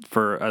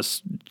a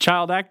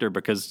child actor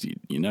because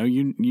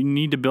you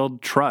need to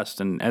build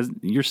trust, and as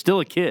you're still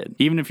a kid,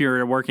 even if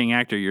you're a working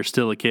actor, you're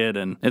still a kid,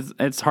 and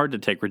it's hard to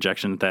take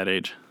rejection at that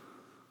age.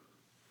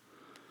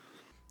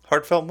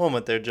 Heartfelt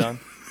moment there, John.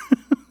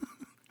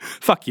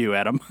 Fuck you,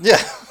 Adam.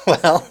 Yeah,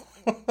 well,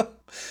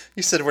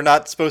 you said we're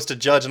not supposed to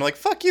judge. I'm like,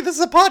 fuck you, this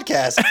is a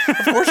podcast.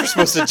 Of course we're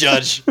supposed to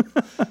judge.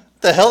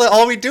 The hell,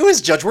 all we do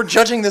is judge. We're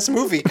judging this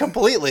movie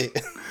completely.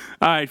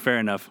 All right, fair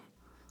enough.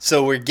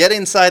 So we get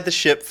inside the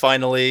ship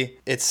finally.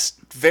 It's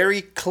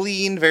very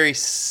clean, very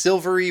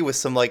silvery with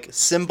some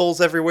symbols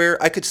everywhere.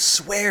 I could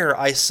swear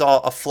I saw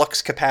a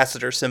flux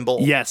capacitor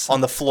symbol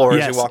on the floor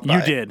as you walked by.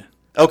 You did.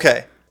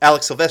 Okay.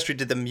 Alex Silvestri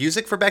did the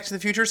music for Back to the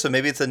Future, so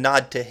maybe it's a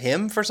nod to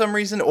him for some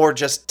reason, or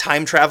just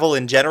time travel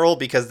in general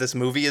because this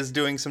movie is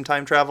doing some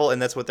time travel,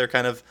 and that's what they're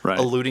kind of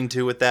alluding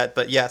to with that.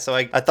 But yeah, so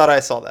I thought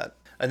I saw that.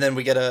 And then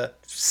we get a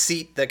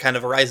seat that kind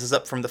of rises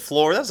up from the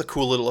floor. That was a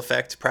cool little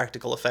effect,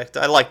 practical effect.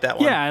 I like that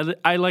one. Yeah,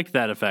 I like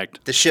that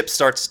effect. The ship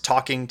starts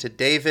talking to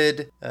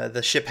David.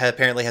 The ship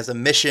apparently has a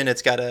mission.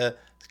 It's got to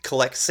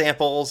collect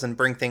samples and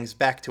bring things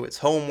back to its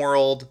home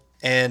world.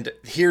 And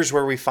here's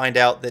where we find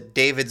out that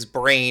David's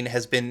brain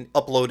has been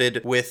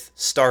uploaded with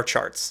star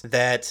charts.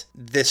 That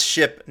this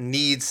ship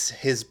needs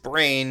his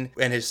brain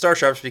and his star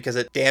charts because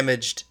it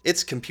damaged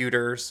its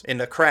computers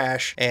in a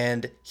crash,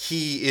 and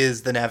he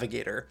is the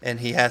navigator, and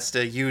he has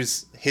to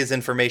use his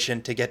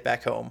information to get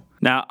back home.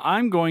 Now,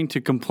 I'm going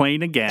to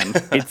complain again.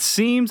 It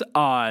seems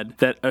odd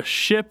that a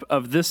ship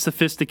of this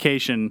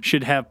sophistication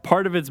should have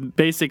part of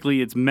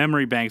its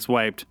memory banks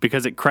wiped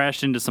because it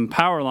crashed into some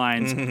power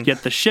lines,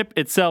 yet the ship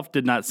itself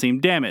did not seem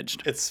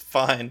damaged. It's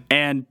fine.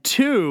 And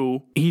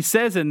two, he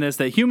says in this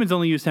that humans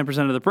only use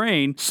 10% of the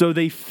brain, so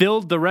they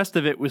filled the rest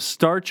of it with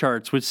star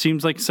charts, which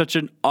seems like such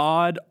an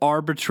odd,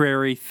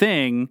 arbitrary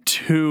thing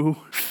to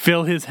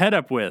fill his head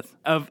up with.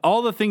 Of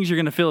all the things you're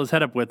going to fill his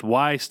head up with,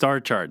 why star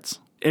charts?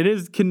 It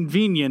is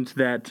convenient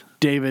that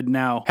David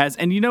now has,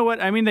 and you know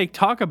what? I mean, they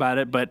talk about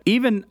it, but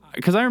even,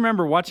 because I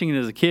remember watching it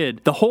as a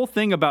kid, the whole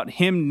thing about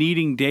him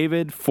needing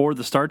David for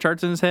the star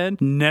charts in his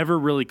head never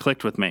really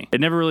clicked with me. It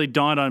never really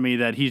dawned on me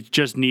that he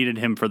just needed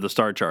him for the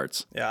star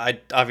charts. Yeah, I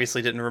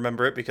obviously didn't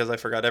remember it because I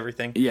forgot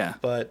everything. Yeah.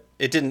 But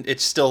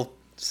it still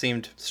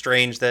seemed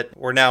strange that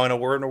we're now in a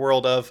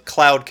world of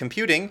cloud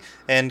computing,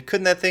 and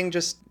couldn't that thing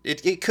just,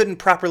 it couldn't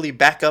properly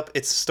back up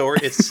its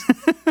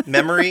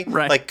memory?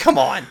 Right. Like, come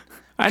on.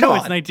 I know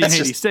it's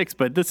 1986,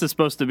 but this is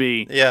supposed to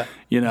be,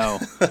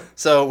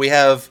 So we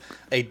have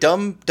a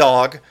dumb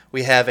dog,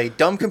 we have a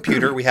dumb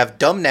computer, we have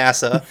dumb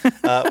NASA.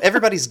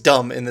 Everybody's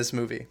dumb in this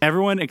movie.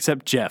 Everyone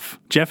except Jeff.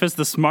 Jeff is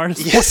the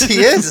smartest. Yes, he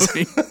is.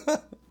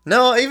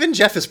 No, even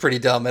Jeff is pretty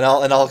dumb, and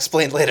I'll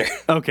explain later.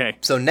 Okay.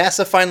 So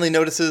NASA finally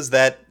notices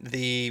that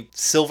the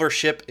silver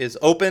ship is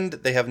opened.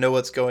 They have know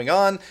what's going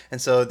on,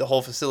 and so the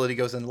whole facility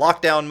goes in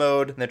lockdown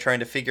mode, and they're trying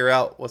to figure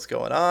out what's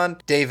going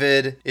on.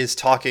 David is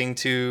talking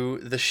to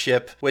the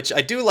ship, which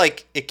I do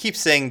like. It keeps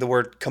saying the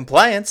word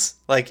compliance.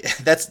 Like,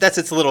 that's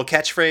its little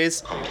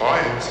catchphrase.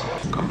 Compliance,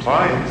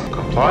 compliance,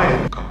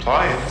 compliance,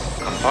 compliance,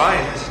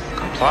 compliance,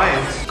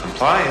 compliance,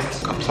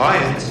 compliance,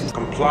 compliance,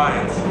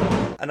 compliance.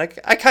 And I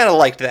kind of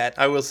liked that,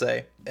 I will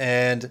say.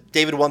 And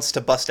David wants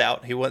to bust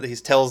out. He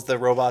tells the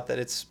robot that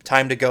it's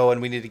time to go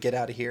and we need to get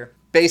out of here.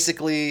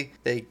 Basically,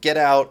 they get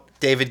out.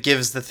 David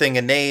gives the thing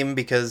a name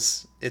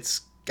because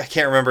I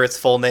can't remember its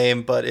full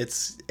name, but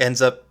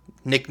ends up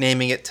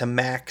nicknaming it to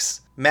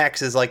Max.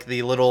 Max is like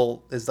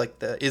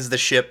the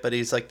ship, but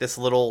he's like this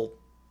little,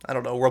 I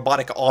don't know,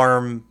 robotic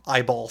arm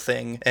eyeball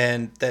thing,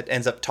 and that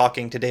ends up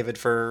talking to David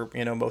for,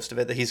 most of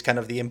it, that he's kind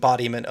of the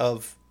embodiment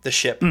of the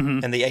ship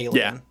and the alien.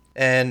 Yeah.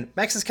 And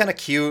Max is kind of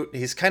cute.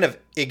 He's kind of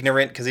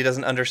ignorant because he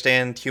doesn't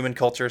understand human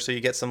culture, so you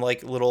get some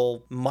like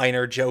little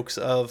minor jokes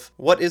of,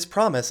 what is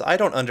promise? I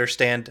don't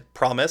understand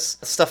promise.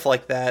 Stuff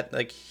like that.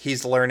 Like,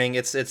 he's learning.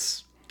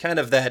 It's kind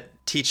of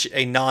that teach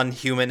a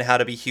non-human how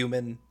to be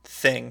human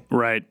thing.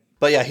 Right.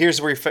 But yeah,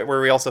 here's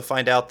where we also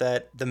find out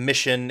that the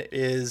mission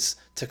is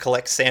to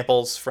collect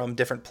samples from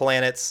different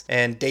planets,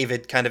 and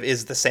David kind of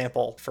is the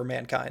sample for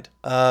mankind.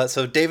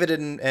 So David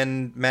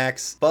and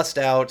Max bust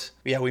out.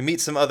 Yeah, we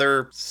meet some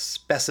other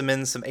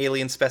specimens, some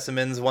alien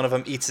specimens. One of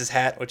them eats his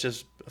hat, which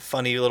is a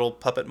funny little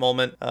puppet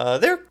moment.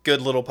 They're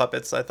good little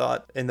puppets, I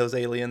thought, in those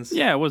aliens.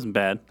 Yeah, it wasn't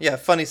bad. Yeah,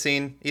 funny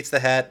scene. Eats the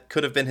hat.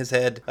 Could have been his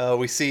head.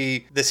 We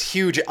see this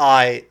huge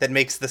eye that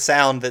makes the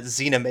sound that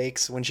Xena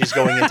makes when she's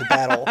going into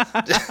battle.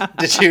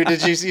 Did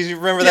you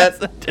remember Yes,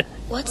 that? I did.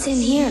 What's in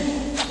here?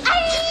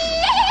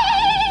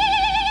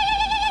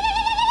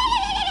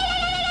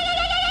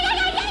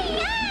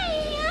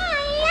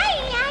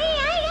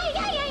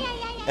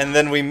 And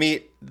then we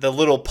meet the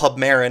little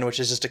Pubmarin, which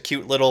is just a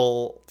cute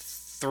little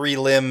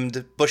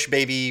three-limbed bush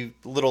baby,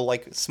 little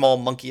like small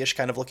monkey-ish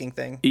kind of looking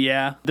thing.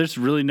 Yeah, there's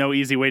really no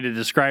easy way to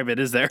describe it,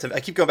 is there?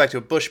 I keep going back to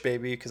a bush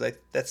baby because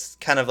that's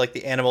kind of like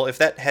the animal. If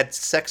that had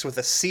sex with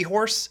a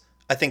seahorse,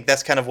 I think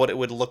that's kind of what it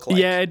would look like.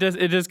 Yeah, it does.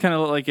 It does kind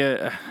of look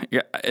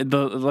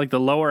like the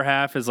lower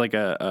half is like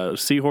a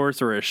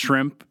seahorse or a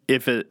shrimp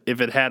if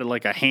it had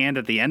like a hand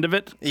at the end of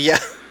it. Yeah.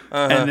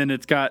 And then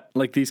it's got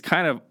like these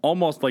kind of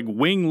almost like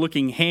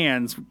wing-looking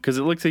hands because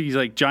it looks like these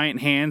like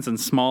giant hands and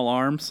small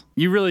arms.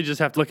 You really just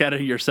have to look at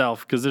it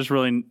yourself because there's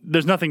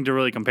nothing to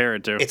really compare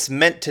it to. It's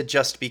meant to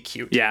just be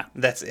cute. Yeah.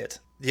 That's it.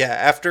 Yeah,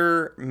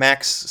 after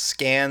Max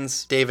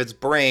scans David's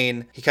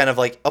brain, he kind of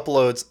like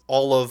uploads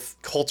all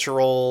of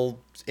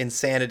cultural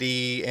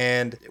insanity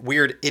and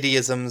weird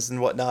idioms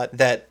and whatnot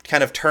that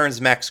kind of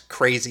turns Max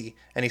crazy,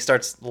 and he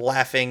starts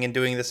laughing and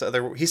doing this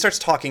he starts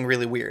talking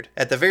really weird.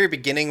 At the very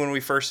beginning when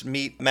we first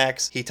meet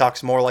Max, he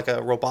talks more like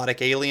a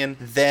robotic alien.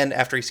 Then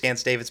after he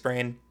scans David's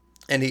brain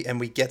and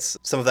we get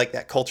some of like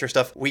that culture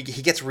stuff,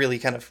 he gets really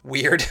kind of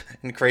weird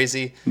and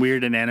crazy.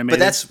 Weird and animated.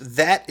 But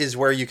that is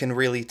where you can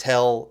really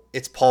tell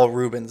it's Paul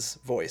Rubin's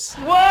voice.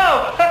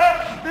 Whoa!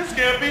 This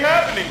can't be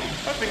happening.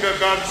 I think I've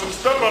gotten some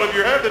stuff out of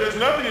your head that has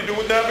nothing to do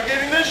with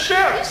navigating this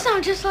ship. You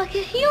sound just like a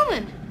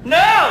human.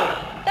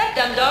 No! That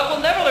dumb dog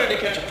will never learn to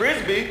catch a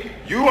frisbee.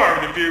 You are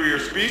an inferior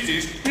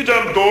species, you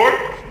dumb dork.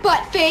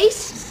 Butt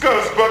face.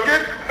 Ghost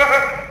bucket.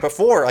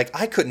 Before, like,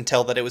 I couldn't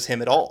tell that it was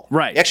him at all.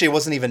 Right. Actually, it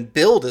wasn't even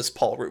billed as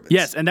Paul Rubens.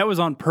 Yes, and that was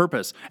on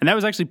purpose. And that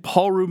was actually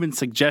Paul Rubens'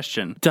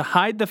 suggestion. To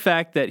hide the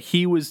fact that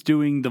he was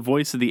doing the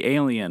voice of the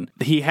alien,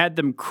 he had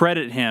them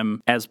credit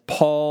him as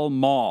Paul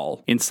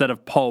Mall instead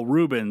of Paul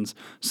Rubens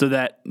so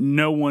that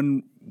no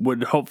one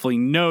would hopefully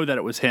know that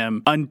it was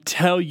him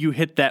until you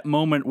hit that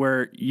moment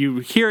where you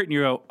hear it and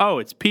you go, oh,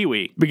 it's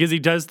Pee-wee, because he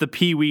does the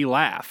Pee-wee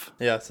laugh.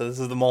 Yeah, so this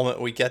is the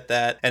moment we get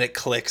that, and it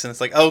clicks, and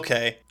it's like,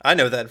 okay, I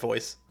know that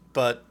voice.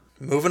 But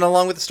moving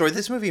along with the story,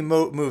 this movie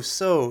moves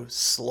so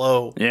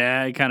slow.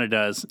 Yeah, it kind of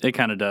does.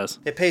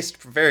 It paced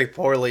very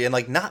poorly, and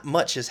like not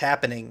much is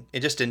happening,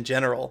 just in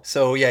general.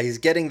 So yeah, he's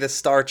getting the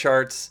star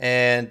charts,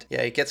 and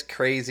yeah, it gets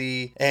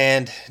crazy.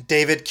 And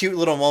David, cute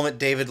little moment,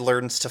 David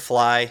learns to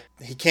fly.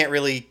 He can't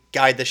really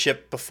guide the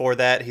ship before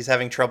that. He's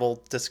having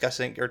trouble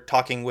discussing or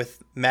talking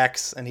with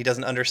Max, and he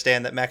doesn't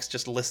understand that Max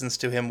just listens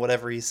to him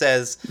whatever he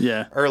says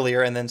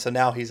earlier, and then so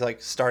now he's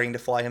like starting to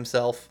fly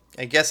himself.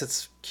 I guess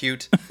it's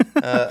cute.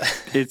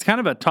 It's kind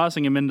of a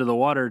tossing him into the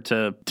water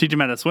to teach him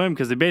how to swim,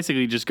 because he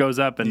basically just goes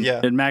up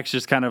and Max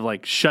just kind of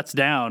like shuts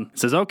down,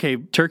 says, okay,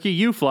 Turkey,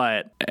 you fly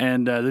it,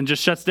 and then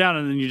just shuts down,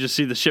 and then you just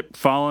see the ship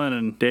falling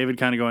and David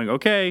kind of going,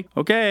 okay.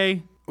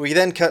 We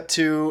then cut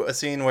to a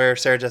scene where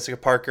Sarah Jessica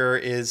Parker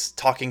is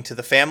talking to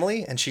the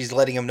family, and she's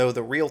letting them know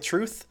the real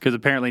truth. Because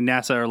apparently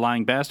NASA are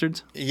lying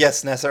bastards.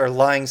 Yes, NASA are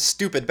lying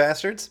stupid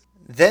bastards.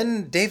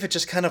 Then David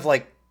just kind of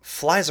like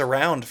flies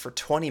around for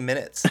 20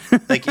 minutes.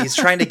 Like he's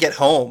trying to get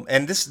home.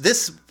 And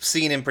this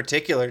scene in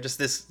particular, just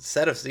this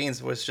set of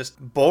scenes was just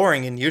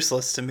boring and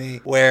useless to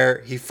me,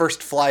 where he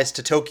first flies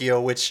to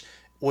Tokyo, which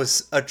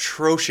was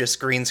atrocious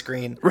green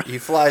screen. He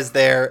flies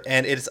there,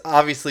 and it's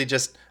obviously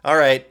just, all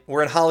right,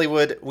 we're in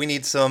Hollywood. We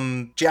need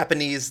some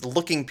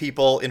Japanese-looking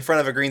people in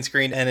front of a green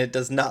screen, and it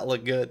does not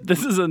look good.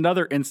 This is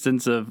another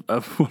instance of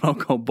what I'll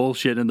call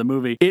bullshit in the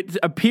movie. It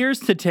appears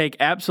to take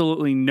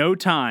absolutely no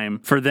time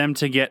for them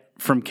to get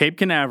from Cape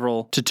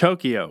Canaveral to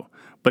Tokyo.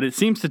 But it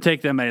seems to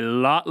take them a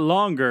lot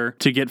longer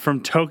to get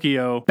from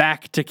Tokyo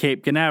back to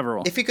Cape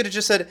Canaveral. If he could have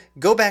just said,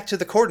 go back to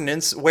the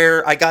coordinates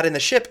where I got in the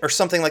ship or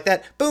something like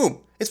that, boom,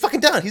 it's fucking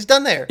done. He's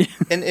done there.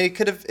 And it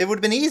would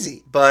have been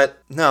easy.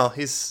 But no,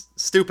 he's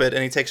stupid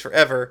and he takes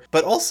forever.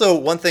 But also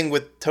one thing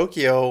with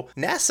Tokyo,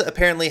 NASA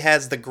apparently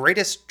has the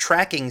greatest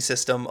tracking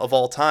system of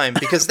all time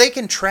because they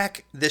can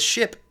track this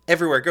ship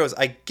everywhere it goes.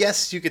 I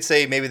guess you could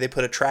say maybe they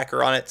put a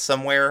tracker on it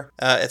somewhere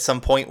at some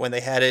point when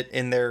they had it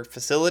in their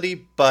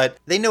facility, but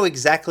they know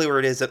exactly where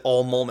it is at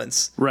all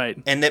moments. Right.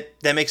 And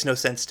that makes no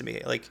sense to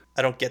me. Like,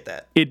 I don't get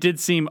that. It did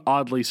seem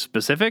oddly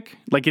specific.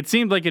 Like, it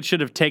seemed like it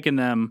should have taken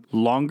them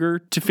longer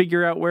to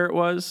figure out where it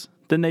was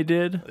than they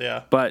did.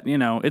 Yeah. But, you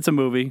know, it's a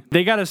movie.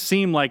 They got to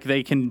seem like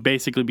they can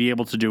basically be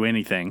able to do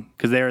anything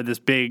because they are this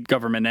big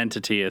government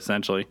entity,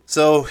 essentially.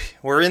 So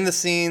we're in the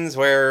scenes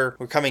where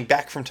we're coming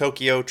back from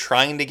Tokyo,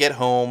 trying to get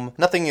home.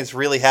 Nothing is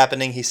really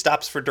happening. He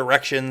stops for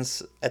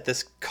directions at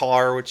this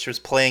car, which was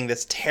playing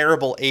this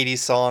terrible 80s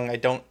song. I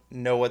don't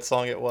know what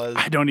song it was.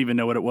 I don't even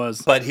know what it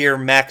was. But here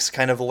Max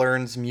kind of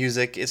learns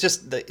music.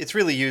 It's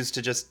really used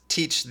to just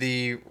teach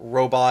the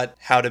robot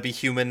how to be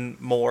human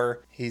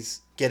more.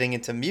 He's getting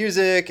into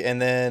music,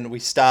 and then we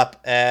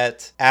stop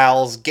at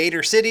Al's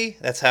Gator City.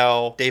 That's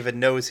how David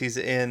knows he's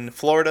in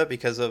Florida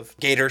because of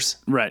gators.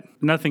 Right.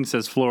 Nothing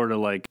says Florida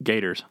like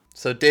gators.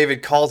 So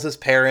David calls his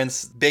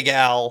parents. Big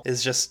Al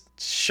is just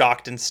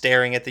shocked and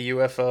staring at the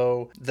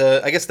UFO.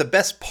 I guess the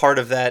best part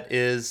of that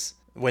is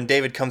when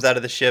David comes out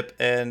of the ship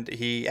and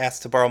he asks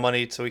to borrow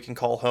money so he can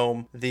call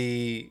home.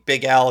 The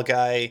Big Al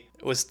guy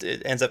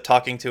ends up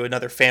talking to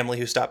another family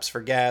who stops for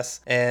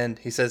gas, and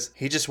he says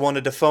he just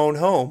wanted to phone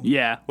home.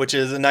 Yeah. Which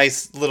is a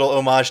nice little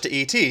homage to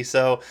E.T.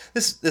 So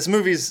this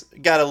movie's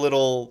got a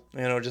little,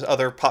 just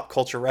other pop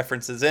culture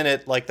references in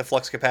it, like the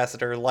flux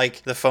capacitor,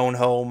 like the phone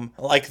home,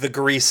 like the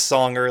Grease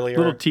song earlier.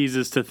 Little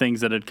teases to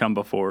things that had come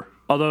before.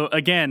 Although,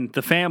 again,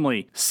 the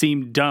family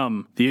seemed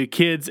dumb. The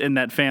kids in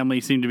that family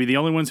seemed to be the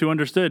only ones who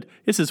understood.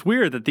 This is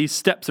weird that these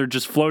steps are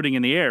just floating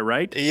in the air,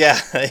 right? Yeah,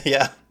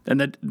 yeah. And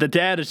the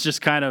dad is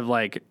just kind of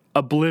like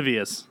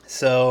oblivious.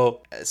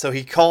 So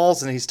he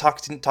calls and he's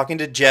talking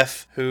to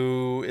Jeff,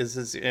 who is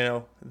his,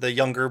 the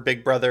younger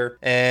big brother.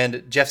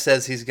 And Jeff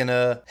says he's going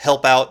to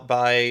help out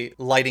by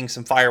lighting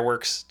some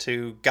fireworks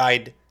to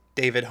guide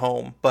David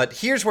home. But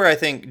here's where I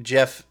think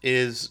Jeff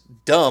is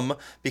dumb,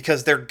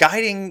 because they're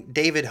guiding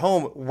David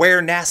home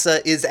where NASA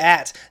is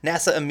at.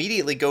 NASA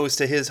immediately goes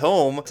to his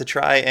home to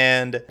try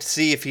and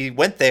see if he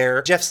went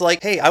there. Jeff's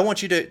like, hey,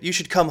 you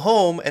should come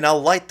home and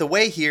I'll light the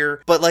way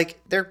here. But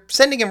they're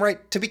sending him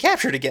right to be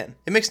captured again.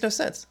 It makes no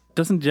sense.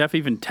 Doesn't Jeff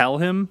even tell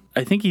him?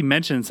 I think he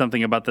mentioned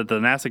something about that the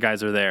NASA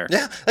guys are there.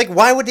 Yeah,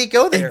 why would he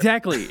go there?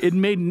 Exactly.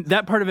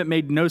 That part of it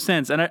made no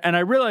sense. And I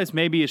realized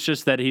maybe it's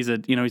just that he's a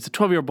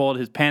 12-year-old,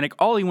 his panic,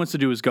 all he wants to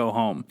do is go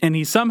home. And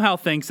he somehow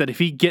thinks that if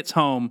he gets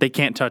home, they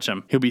can't touch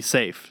him. He'll be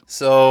safe.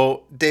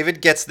 So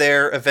David gets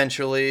there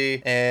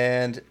eventually,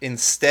 and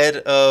instead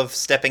of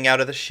stepping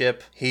out of the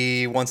ship,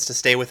 he wants to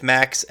stay with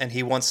Max, and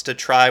he wants to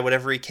try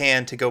whatever he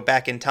can to go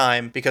back in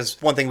time, because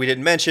one thing we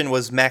didn't mention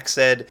was Max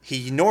said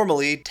he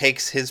normally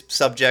takes his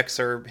subjects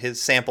or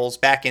his samples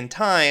back in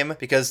time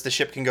because the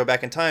ship can go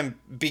back in time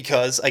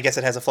because I guess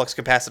it has a flux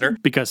capacitor.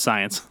 Because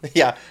science.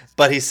 Yeah,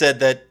 but he said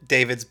that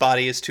David's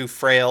body is too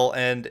frail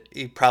and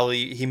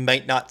he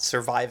might not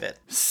survive it.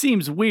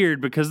 Seems weird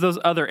because those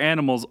other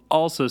animals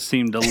also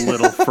seemed a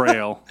little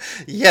frail.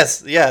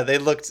 Yes, yeah, they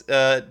looked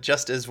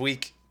just as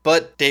weak.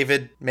 But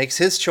David makes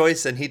his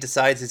choice, and he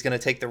decides he's going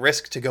to take the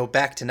risk to go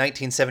back to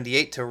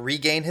 1978 to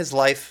regain his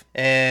life,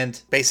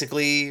 and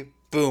basically,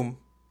 boom.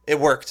 It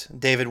worked.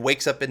 David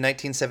wakes up in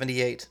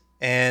 1978,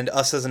 and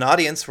us as an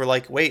audience were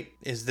like, wait,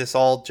 is this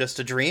all just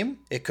a dream?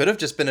 It could have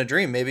just been a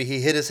dream. Maybe he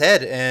hit his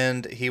head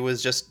and he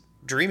was just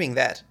dreaming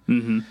that.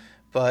 Mm-hmm.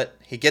 But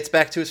he gets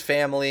back to his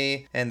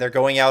family, and they're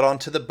going out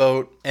onto the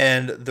boat,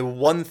 and the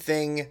one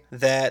thing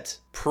that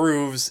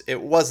proves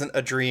it wasn't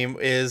a dream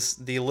is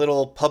the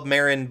little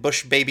Pubmarin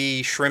bush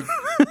baby shrimp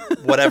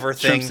whatever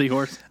thing Shrimp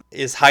seahorse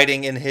is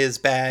hiding in his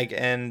bag,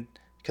 and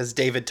because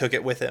David took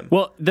it with him.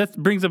 Well, that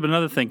brings up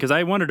another thing, because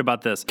I wondered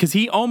about this. Because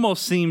he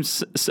almost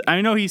seems, I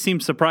know he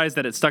seems surprised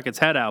that it stuck its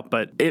head out,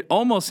 but it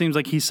almost seems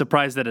like he's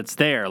surprised that it's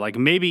there. Like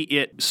maybe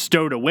it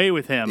stowed away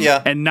with him,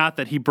 and not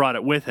that he brought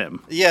it with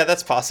him. Yeah,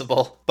 that's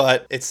possible.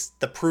 But it's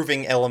the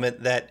proving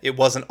element that it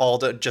wasn't all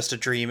just a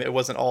dream. It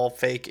wasn't all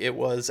fake. It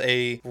was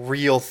a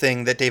real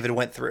thing that David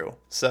went through.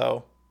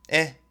 So,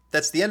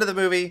 that's the end of the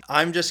movie.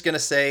 I'm just going to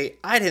say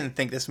I didn't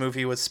think this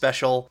movie was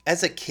special.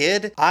 As a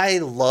kid, I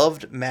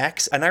loved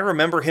Max, and I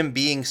remember him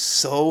being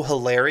so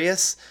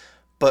hilarious.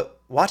 But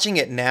watching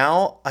it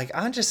now,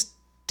 I just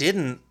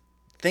didn't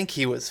think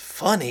he was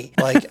funny.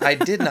 I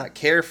did not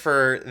care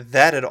for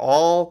that at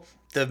all.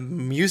 The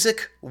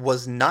music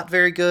was not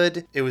very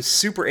good. It was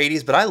super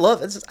 80s, but I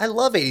love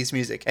 80s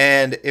music.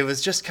 And it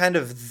was just kind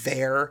of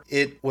there.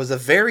 It was a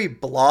very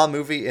blah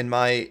movie in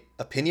my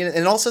opinion.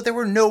 And also there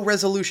were no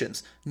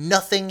resolutions.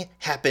 Nothing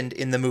happened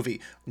in the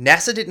movie.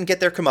 NASA didn't get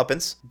their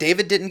comeuppance.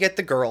 David didn't get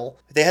the girl.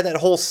 They had that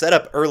whole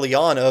setup early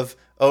on of,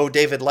 oh,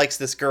 David likes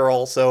this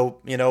girl, so,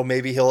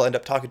 maybe he'll end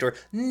up talking to her.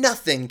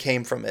 Nothing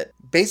came from it.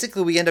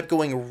 Basically, we end up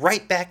going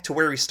right back to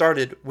where we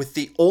started, with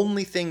the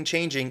only thing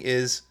changing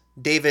is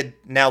David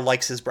now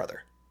likes his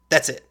brother.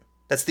 That's it.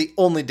 That's the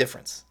only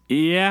difference.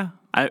 Yeah.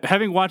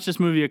 Having watched this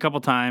movie a couple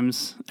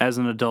times as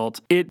an adult,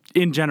 it,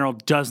 in general,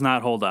 does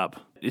not hold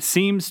up. It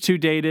seems too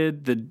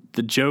dated.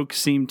 The jokes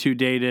seem too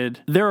dated.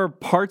 There are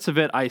parts of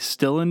it I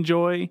still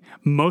enjoy,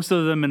 most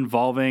of them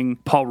involving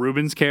Paul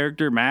Rubin's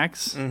character,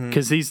 Max,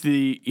 because he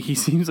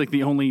seems like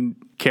the only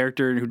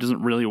character who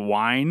doesn't really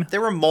whine. There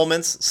were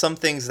moments, some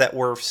things that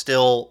were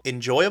still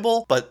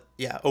enjoyable, but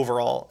yeah,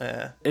 overall,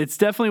 It's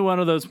definitely one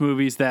of those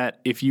movies that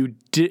if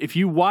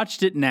you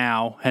watched it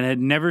now and had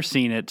never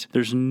seen it,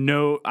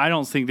 I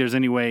don't think there's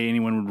any way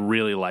anyone would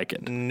really like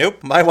it.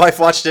 Nope. My wife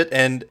watched it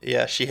and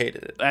yeah, she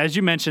hated it. As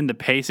you mentioned, the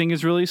pacing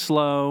is really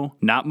slow.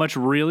 Not much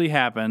really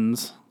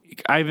happens.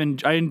 I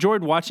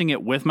enjoyed watching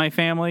it with my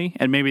family,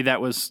 and maybe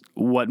that was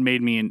what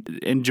made me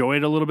enjoy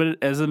it a little bit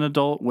as an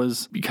adult,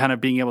 was kind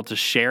of being able to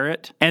share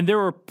it. And there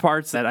were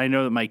parts that I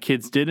know that my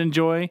kids did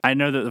enjoy. I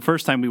know that the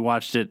first time we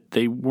watched it,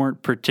 they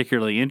weren't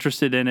particularly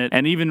interested in it.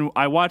 And even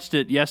I watched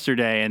it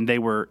yesterday, and they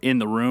were in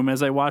the room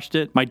as I watched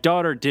it. My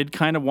daughter did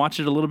kind of watch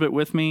it a little bit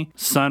with me.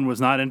 Son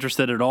was not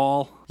interested at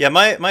all. Yeah,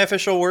 my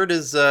official word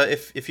is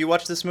if you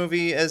watch this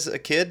movie as a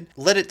kid,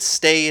 let it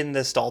stay in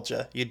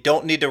nostalgia. You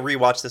don't need to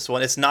rewatch this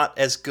one. It's not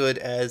as good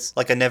as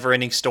like a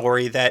Never-Ending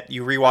Story that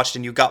you rewatched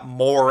and you got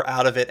more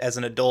out of it as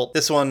an adult.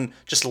 This one,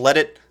 just let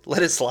it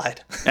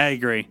slide. I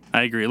agree.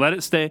 Let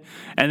it stay.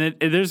 And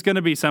there's going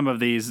to be some of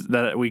these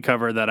that we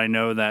cover that I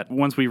know that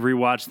once we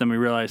rewatch them, we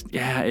realize,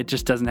 yeah, it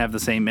just doesn't have the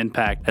same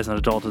impact as an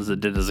adult as it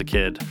did as a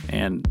kid.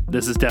 And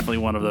this is definitely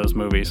one of those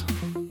movies.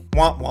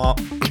 Womp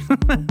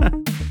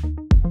womp.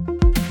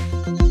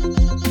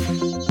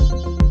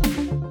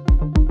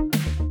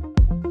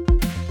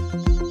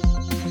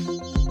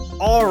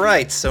 All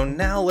right, so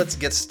now let's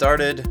get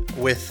started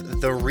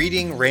with The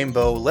Reading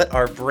Rainbow. Let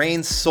our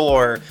brains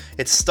soar.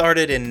 It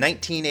started in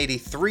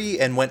 1983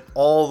 and went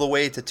all the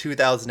way to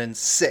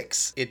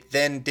 2006. It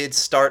then did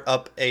start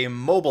up a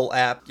mobile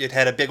app. It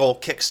had a big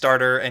old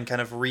Kickstarter and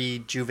kind of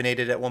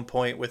rejuvenated at one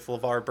point with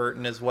LeVar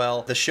Burton as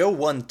well. The show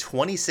won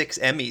 26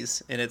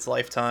 Emmys in its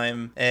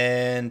lifetime,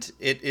 and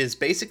it is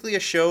basically a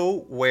show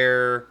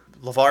where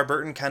LeVar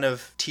Burton kind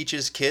of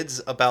teaches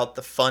kids about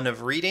the fun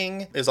of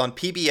reading. It was on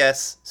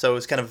PBS, so it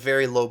was kind of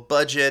very low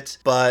budget,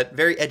 but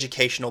very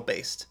educational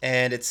based.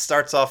 And it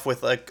starts off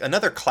with like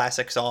another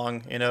classic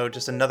song,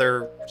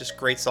 just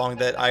great song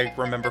that I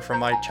remember from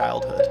my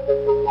childhood.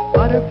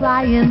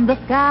 Butterfly in the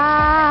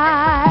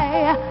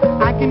sky,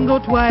 I can go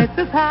twice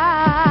as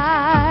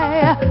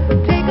high.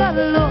 Take a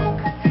look,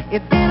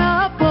 it's in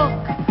a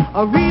book,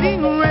 a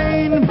reading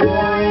rainbow.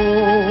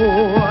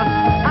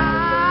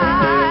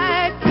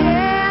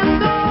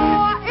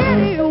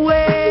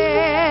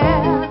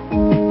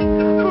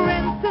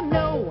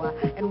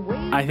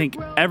 I think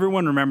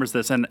everyone remembers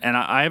this, and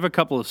I have a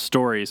couple of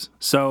stories.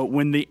 So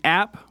when the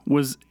app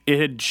it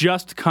had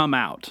just come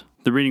out,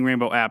 the Reading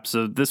Rainbow app,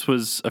 so this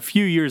was a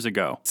few years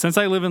ago. Since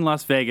I live in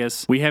Las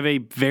Vegas, we have a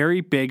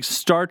very big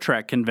Star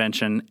Trek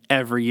convention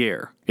every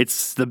year.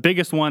 It's the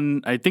biggest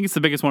one. I think it's the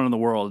biggest one in the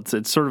world.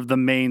 It's sort of the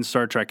main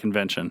Star Trek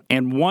convention.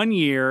 And one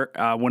year,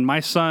 when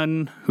my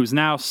son, who's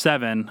now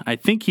 7, I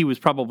think he was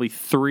probably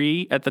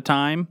 3 at the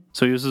time,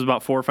 so this was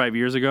about 4 or 5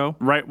 years ago,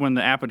 right when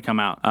the app had come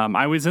out.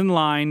 I was in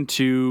line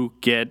to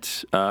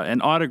get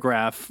an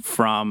autograph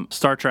from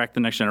Star Trek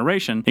The Next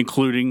Generation,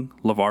 including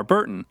LeVar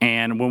Burton.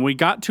 And when we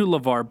got to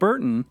LeVar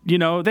Burton,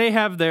 they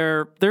have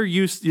they're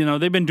used,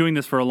 they've been doing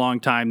this for a long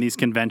time, these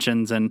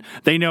conventions, and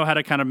they know how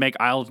to kind of make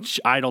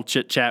idle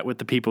chit-chat with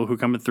the people who are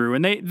coming through,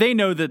 and they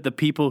know that the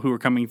people who are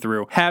coming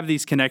through have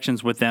these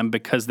connections with them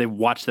because they've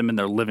watched them in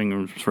their living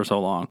rooms for so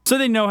long. So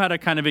they know how to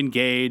kind of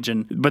engage,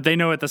 but they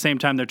know at the same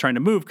time they're trying to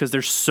move because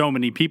there's so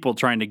many people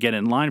trying to get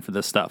in line for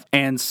this stuff.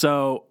 And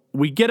so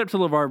we get up to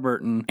LeVar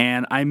Burton,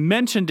 and I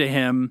mentioned to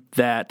him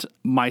that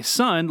my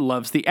son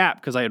loves the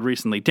app because I had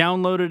recently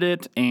downloaded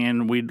it,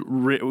 and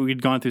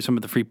we'd gone through some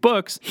of the free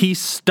books. He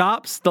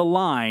stops the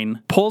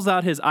line, pulls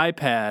out his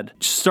iPad,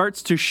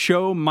 starts to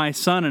show my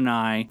son and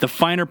I the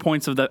finer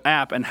points of the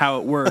app and how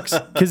it works,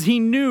 because he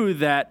knew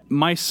that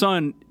my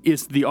son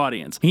is the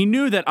audience. He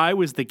knew that I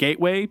was the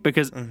gateway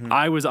because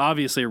I was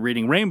obviously a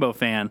Reading Rainbow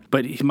fan,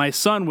 but my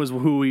son was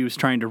who he was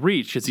trying to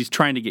reach because he's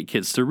trying to get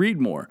kids to read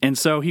more. And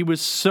so he was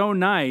so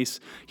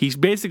nice. He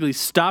basically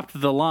stopped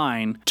the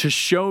line to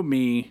show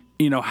me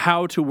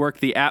how to work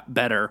the app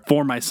better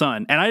for my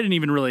son. And I didn't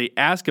even really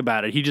ask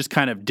about it. He just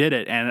kind of did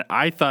it. And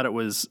I thought it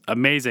was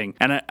amazing.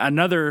 And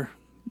another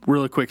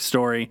really quick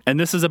story, and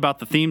this is about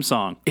the theme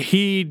song.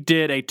 He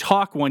did a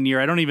talk one year.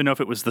 I don't even know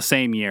if it was the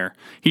same year.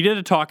 He did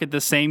a talk at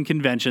the same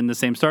convention, the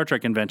same Star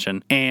Trek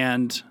convention,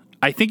 and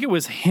I think it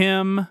was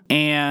him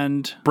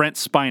and Brent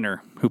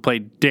Spiner who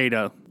played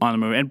Data on the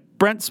movie. And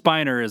Brent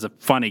Spiner is a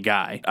funny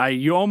guy.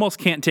 You almost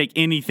can't take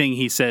anything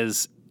he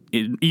says,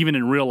 even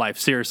in real life,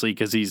 seriously,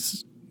 because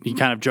he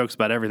kind of jokes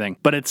about everything.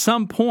 But at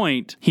some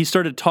point, he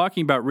started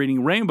talking about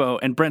Reading Rainbow,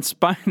 and Brent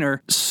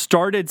Spiner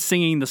started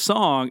singing the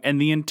song, and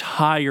the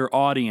entire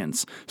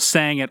audience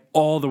sang it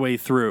all the way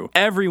through.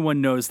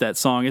 Everyone knows that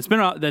song.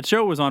 That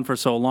show was on for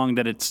so long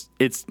that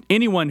it's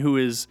anyone who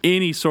is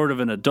any sort of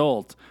an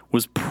adult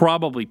was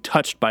probably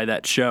touched by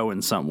that show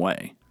in some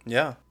way.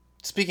 Yeah.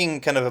 Speaking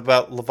kind of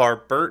about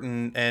LeVar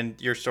Burton and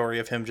your story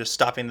of him just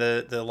stopping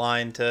the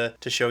line to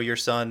show your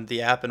son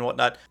the app and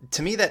whatnot,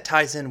 to me that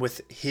ties in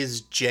with his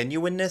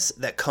genuineness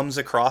that comes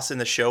across in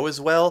the show as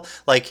well.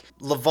 Like,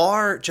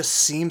 LeVar just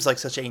seems like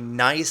such a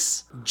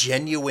nice,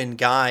 genuine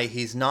guy.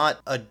 He's not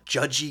a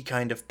judgy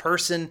kind of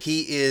person.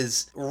 He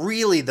is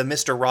really the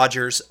Mr.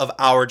 Rogers of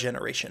our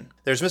generation.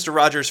 There's Mr.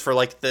 Rogers for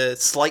like the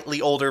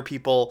slightly older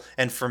people,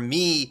 and for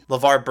me,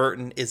 LeVar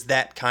Burton is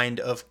that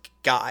kind of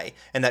guy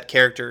and that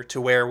character,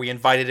 to where we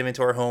invited him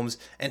into our homes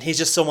and he's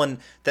just someone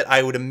that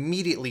I would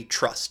immediately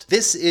trust.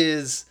 This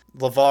is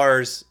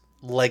LeVar's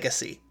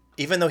legacy.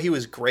 Even though he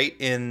was great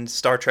in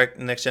Star Trek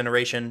Next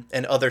Generation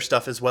and other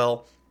stuff as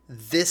well,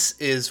 this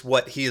is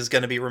what he is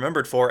going to be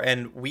remembered for,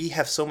 and we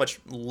have so much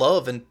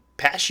love and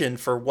passion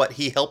for what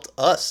he helped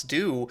us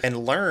do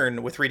and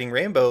learn with Reading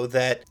Rainbow,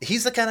 that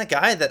he's the kind of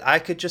guy that I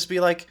could just be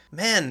like,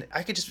 man,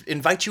 I could just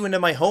invite you into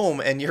my home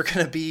and you're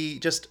going to be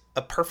just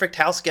a perfect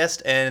house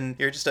guest and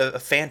you're just a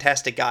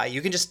fantastic guy.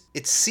 You can just,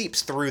 it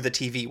seeps through the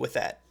TV with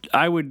that.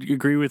 I would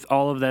agree with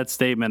all of that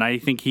statement. I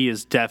think he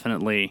is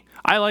definitely,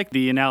 I like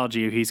the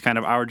analogy of he's kind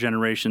of our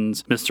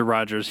generation's Mr.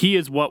 Rogers. He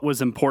is what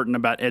was important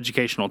about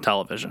educational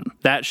television.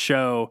 That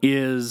show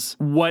is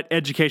what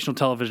educational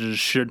television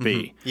should be.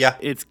 Mm-hmm. Yeah.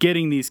 It's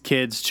getting these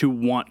kids to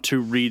want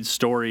to read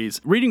stories.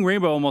 Reading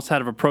Rainbow almost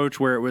had an approach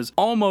where it was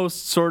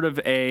almost sort of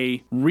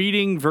a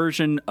reading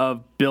version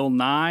of Bill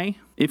Nye,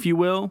 if you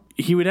will.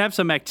 He would have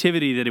some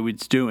activity that he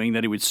was doing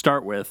that he would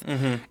start with,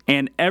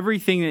 and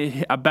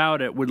everything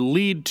about it would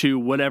lead to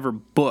whatever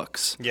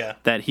books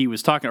that he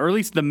was talking, or at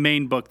least the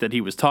main book that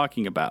he was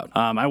talking about.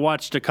 I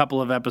watched a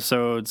couple of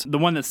episodes. The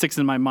one that sticks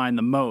in my mind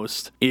the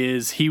most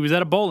is he was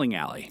at a bowling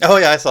alley. Oh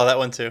yeah, I saw that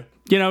one too.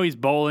 You know, he's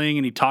bowling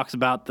and he talks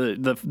about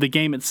the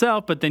game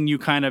itself, but then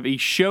he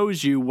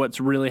shows you what's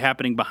really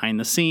happening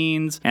behind the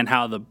scenes and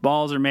how the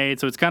balls are made.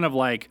 So it's kind of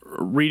like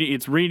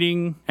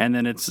reading, and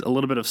then it's a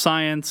little bit of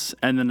science,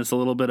 and then it's a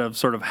little bit of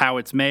sort of how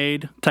it's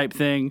made type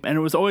thing. And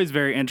it was always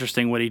very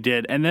interesting what he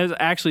did. And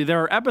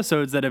there are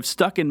episodes that have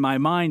stuck in my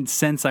mind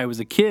since I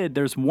was a kid.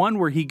 There's one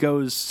where he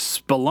goes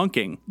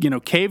spelunking,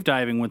 cave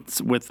diving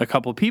with a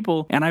couple of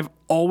people, and I've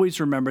always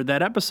remembered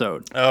that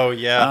episode. Oh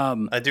yeah,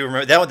 I do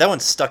remember that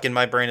one's stuck in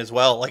my brain as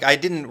well. Like, I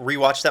didn't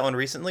rewatch that one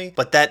recently,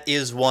 but that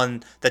is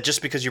one that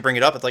just because you bring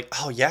it up, it's like,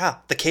 oh yeah,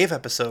 the cave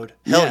episode.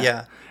 Hell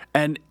yeah.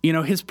 And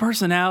his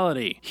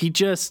personality, you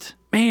just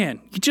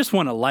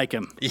want to like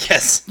him.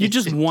 Yes. You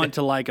just want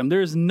to like him.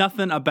 There's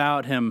nothing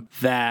about him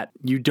that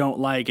you don't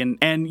like.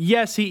 And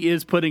yes, he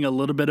is putting a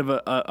little bit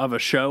of a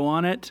show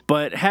on it,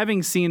 but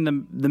having seen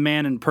the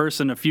man in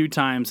person a few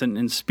times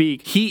and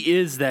speak, he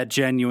is that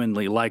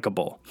genuinely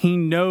likable. He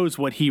knows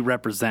what he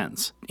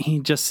represents. He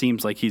just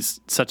seems like he's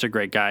such a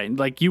great guy.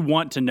 Like, you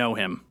want to know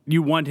him.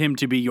 You want him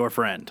to be your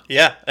friend.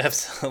 Yeah,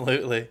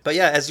 absolutely. But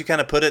yeah, as you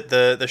kind of put it,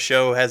 the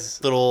show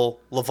has little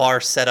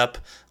LeVar setup,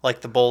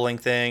 like the bowling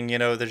thing.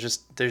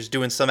 There's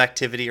doing some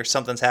activity or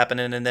something's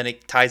happening, and then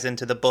it ties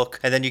into the book,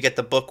 and then you get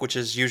the book, which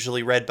is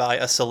usually read by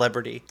a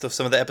celebrity. So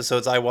some of the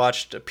episodes I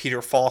watched,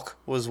 Peter Falk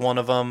was one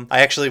of them. I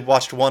actually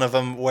watched one of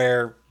them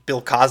where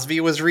Bill Cosby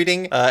was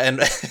reading, and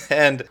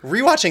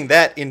rewatching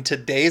that in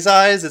today's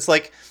eyes, it's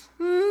like,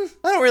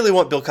 I don't really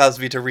want Bill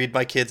Cosby to read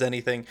my kids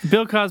anything.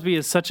 Bill Cosby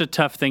is such a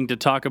tough thing to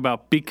talk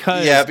about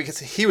because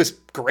he was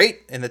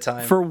great in the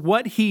time. For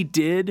what he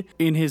did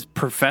in his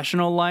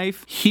professional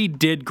life, he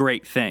did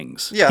great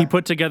things. Yeah. He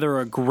put together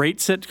a great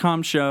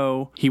sitcom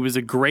show. He was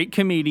a great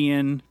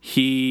comedian.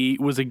 He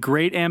was a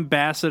great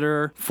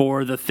ambassador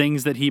for the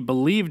things that he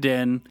believed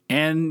in.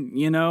 And,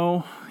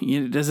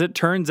 as it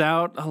turns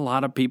out, a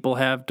lot of people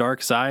have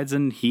dark sides,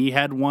 and he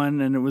had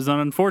one, and it was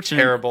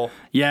unfortunate. Terrible.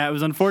 Yeah, it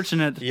was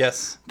unfortunate.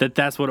 Yes.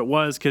 That's what it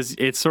was, because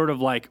it's sort of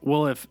like,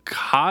 well, if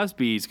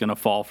Cosby's going to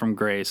fall from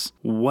grace,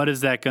 what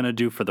is that going to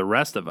do for the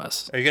rest of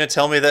us? Are you going to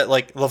tell me that,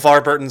 like,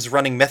 LeVar Burton's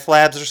running meth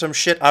labs or some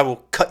shit? I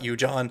will cut you,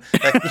 John.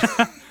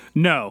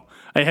 No.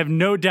 I have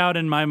no doubt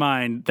in my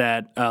mind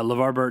that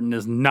LeVar Burton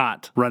is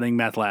not running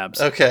meth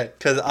labs. Okay,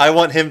 because I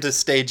want him to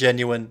stay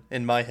genuine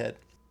in my head.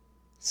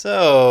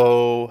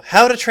 So,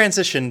 how to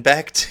transition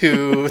back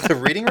to the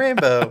Reading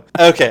Rainbow?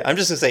 Okay, I'm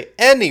just going to say,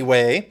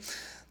 anyway,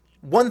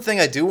 one thing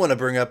I do want to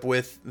bring up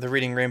with the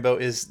Reading Rainbow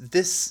is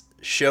this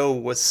show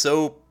was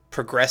so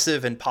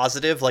progressive and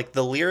positive. Like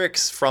the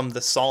lyrics from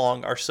the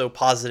song are so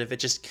positive.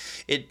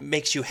 It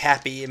makes you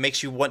happy. It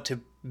makes you want to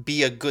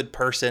be a good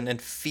person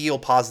and feel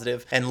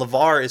positive. And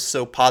LeVar is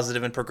so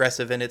positive and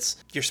progressive, and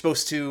you're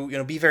supposed to,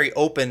 be very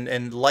open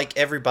and like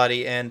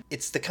everybody. And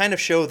it's the kind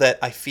of show that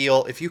I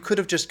feel if you could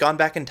have just gone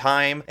back in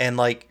time and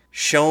like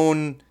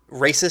shown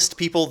racist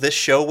people this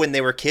show when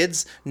they were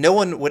kids, no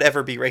one would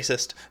ever be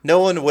racist. No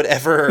one would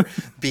ever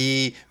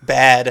be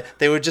bad.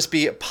 They would just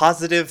be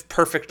positive,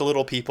 perfect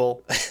little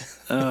people.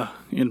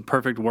 In a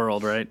perfect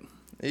world, right?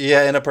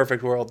 Yeah, in a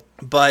perfect world.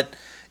 But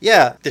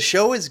yeah, the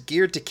show is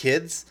geared to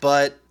kids,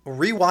 but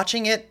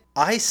rewatching it,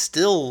 I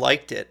still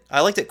liked it.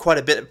 I liked it quite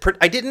a bit.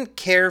 I didn't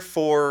care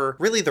for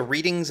really the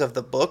readings of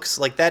the books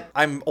like that.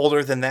 I'm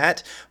older than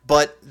that,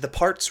 but the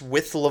parts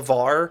with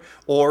LeVar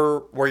or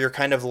where you're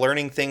kind of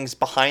learning things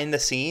behind the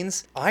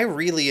scenes, I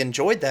really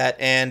enjoyed that.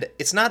 And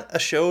it's not a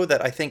show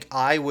that I think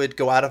I would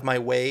go out of my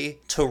way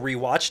to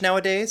rewatch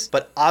nowadays,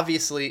 but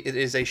obviously it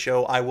is a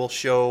show I will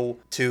show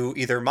to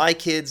either my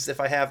kids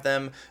if I have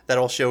them, that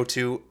I'll show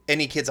to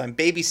any kids I'm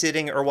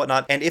babysitting or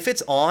whatnot. And if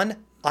it's on,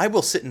 I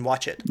will sit and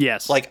watch it.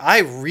 Yes. Like,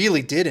 I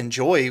really did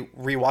enjoy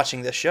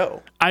rewatching this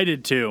show. I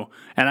did too.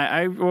 And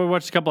I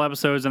watched a couple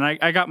episodes, and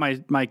I got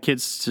my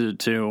kids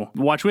to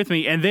watch with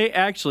me, and they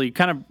actually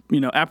kind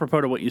of,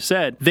 apropos to what you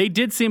said, they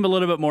did seem a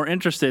little bit more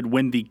interested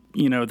when the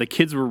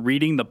kids were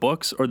reading the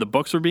books or the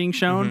books were being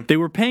shown. Mm-hmm. They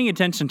were paying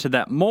attention to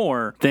that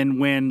more than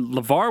when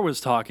LeVar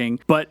was talking,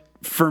 but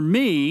for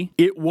me,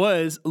 it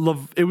was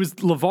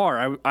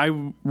LeVar. I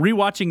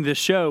rewatching this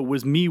show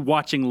was me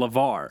watching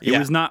LeVar. It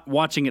was not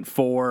watching it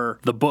for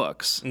the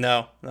books.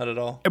 No, not at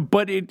all.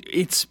 But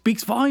it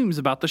speaks volumes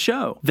about the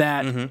show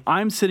that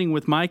I'm sitting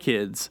with my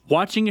kids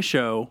watching a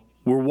show.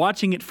 We're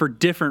watching it for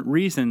different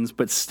reasons,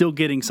 but still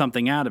getting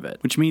something out of it,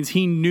 which means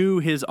he knew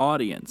his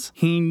audience.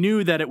 He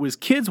knew that it was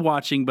kids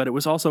watching, but it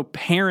was also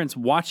parents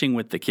watching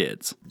with the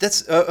kids.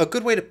 That's a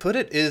good way to put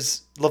it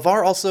is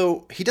LeVar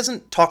also, he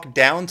doesn't talk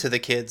down to the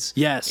kids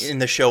in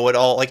the show at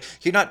all. Like,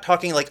 you're not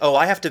talking like, oh,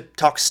 I have to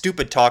talk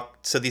stupid talk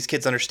so these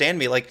kids understand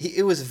me. Like,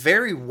 it was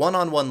very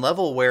one-on-one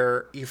level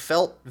where you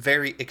felt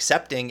very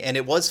accepting, and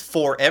it was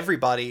for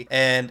everybody.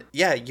 And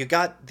yeah, you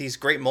got these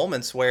great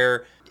moments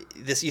where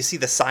you see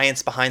the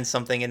science behind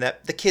something and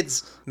that the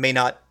kids may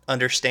not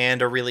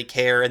understand or really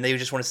care, and they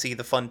just want to see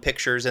the fun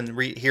pictures and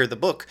hear the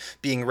book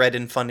being read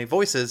in funny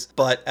voices.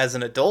 But as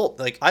an adult,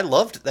 like, I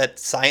loved that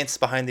science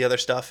behind the other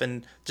stuff,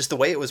 and just the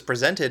way it was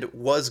presented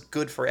was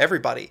good for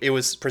everybody. It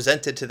was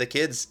presented to the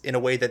kids in a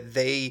way that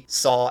they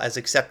saw as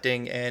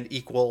accepting and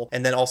equal,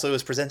 and then also it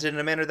was presented in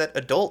a manner that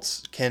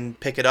adults can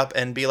pick it up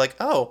and be like,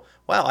 oh,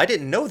 wow, I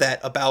didn't know that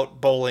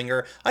about bowling,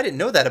 or I didn't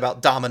know that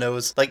about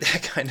dominoes, like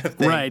that kind of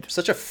thing. Right.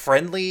 Such a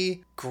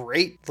friendly,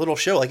 great little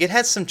show. Like, it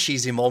has some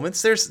cheesy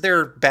moments. There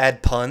are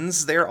bad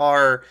puns. There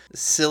are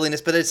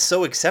silliness, but it's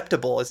so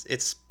acceptable.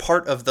 It's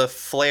part of the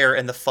flair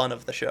and the fun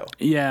of the show.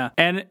 Yeah.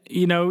 And,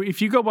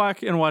 if you go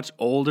back and watch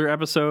older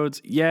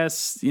episodes,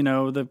 yes,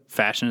 the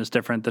fashion is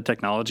different. The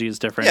technology is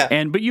different.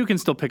 Yeah. But you can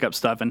still pick up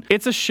stuff. And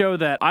it's a show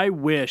that I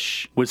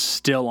wish was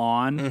still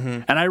on.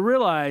 Mm-hmm. And I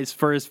realize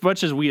for as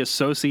much as we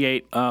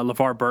associate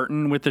LeVar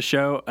Burton with the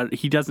show,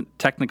 he doesn't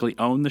technically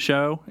own the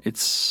show.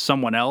 It's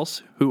someone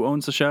else who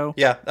owns the show.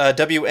 Yeah,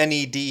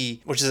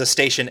 WNED, which is a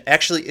station,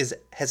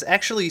 has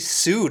actually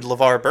sued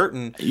LeVar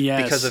Burton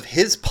because of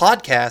his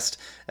podcast.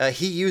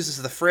 He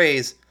uses the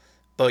phrase,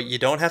 "But you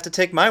don't have to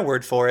take my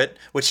word for it,"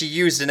 which he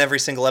used in every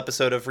single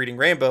episode of Reading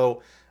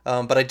Rainbow.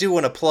 But I do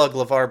want to plug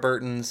LeVar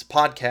Burton's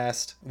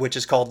podcast, which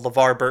is called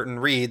LeVar Burton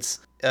Reads.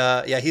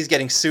 He's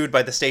getting sued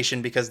by the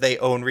station because they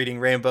own Reading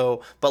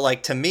Rainbow. But,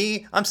 like, to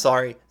me, I'm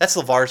sorry. That's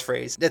LeVar's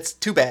phrase. That's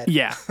too bad.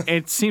 Yeah,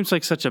 it seems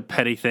like such a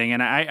petty thing.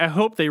 And I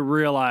hope they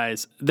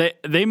realize that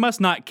they must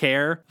not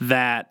care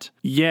that,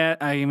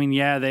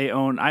 they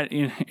own...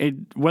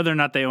 whether or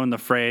not they own the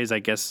phrase, I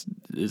guess,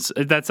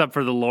 that's up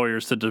for the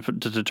lawyers to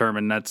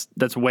determine.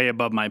 That's way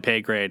above my pay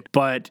grade.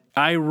 But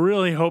I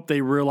really hope they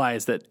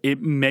realize that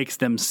it makes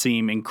them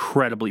seem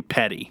incredibly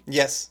petty.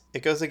 Yes.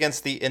 It goes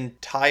against the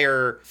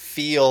entire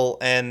feel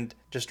and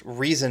just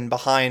reason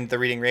behind the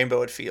Reading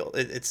Rainbow,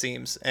 it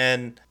seems.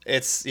 And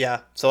it's,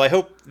 so I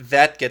hope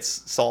that gets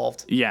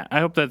solved. Yeah, I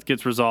hope that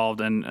gets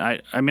resolved. And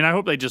I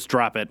hope they just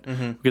drop it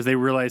because they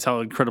realize how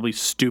incredibly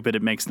stupid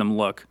it makes them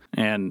look.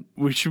 And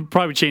we should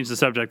probably change the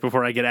subject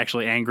before I get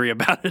actually angry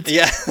about it.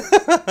 Yeah.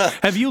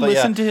 Have you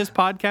listened to his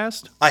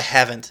podcast? I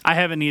haven't. I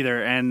haven't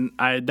either. And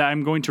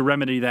I'm going to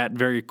remedy that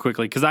very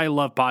quickly because I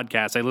love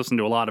podcasts. I listen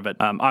to a lot of it,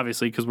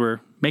 obviously, because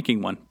we're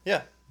making one.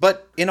 Yeah.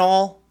 But in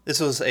all, this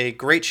was a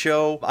great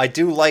show. I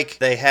do like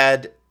they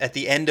had, at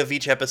the end of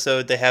each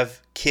episode, they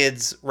have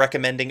kids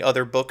recommending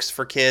other books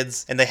for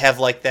kids, and they have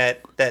like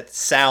that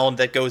sound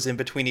that goes in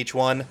between each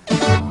one.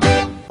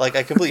 Like,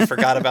 I completely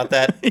forgot about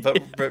that, but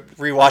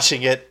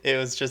rewatching it, it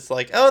was just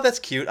like, oh, that's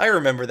cute. I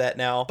remember that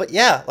now. But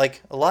yeah,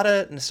 like, a lot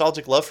of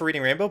nostalgic love for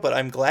Reading Rainbow, but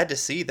I'm glad to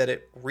see that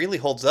it really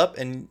holds up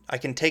and I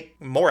can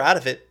take more out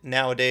of it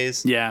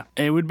nowadays. Yeah,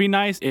 it would be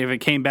nice if it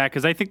came back,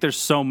 because I think there's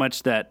so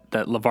much that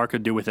LeVar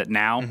could do with it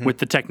now, with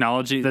the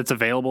technology that's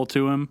available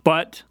to him.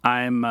 But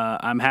I'm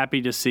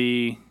happy to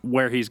see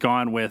where he's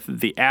gone with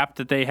the app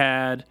that they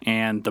had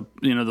and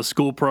the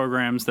school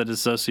programs that is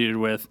associated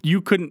with. You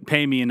couldn't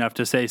pay me enough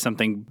to say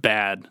something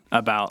bad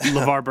about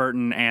LeVar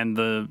Burton and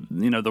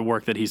the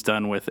work that he's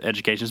done with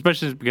education,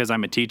 especially because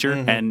I'm a teacher.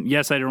 And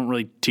yes, I don't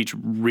really teach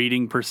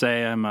reading per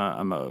se. I'm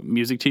a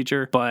music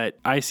teacher, but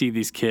I see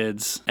these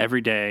kids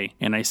every day,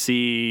 and I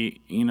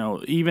see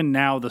even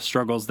now the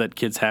struggles that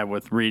kids have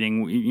with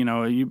reading.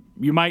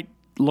 You might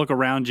look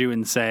around you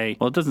and say,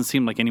 well, it doesn't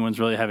seem like anyone's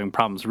really having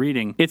problems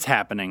reading. It's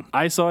happening.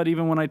 I saw it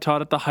even when I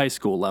taught at the high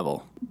school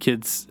level.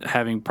 Kids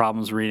having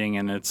problems reading,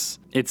 and it's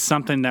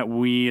something that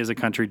we as a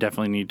country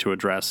definitely need to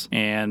address.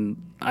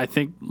 And I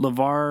think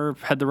LeVar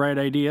had the right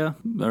idea,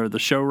 or the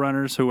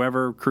showrunners,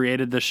 whoever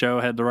created the show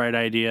had the right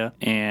idea.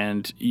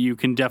 And you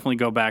can definitely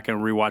go back and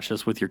rewatch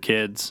this with your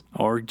kids,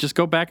 or just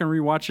go back and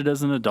rewatch it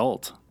as an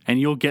adult, and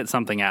you'll get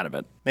something out of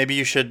it. Maybe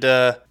you should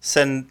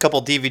send a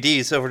couple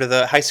DVDs over to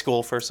the high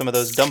school for some of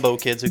those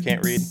Dumbo kids who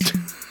can't read.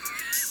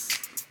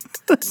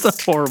 That's a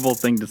horrible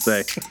thing to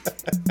say.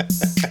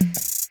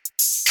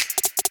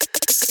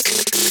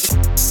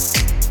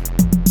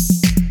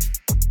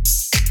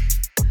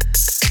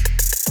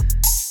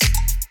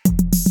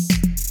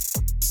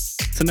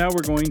 So now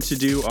we're going to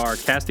do our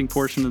casting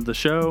portion of the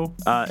show.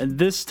 And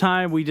this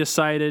time we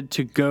decided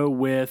to go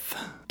with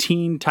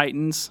Teen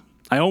Titans.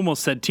 I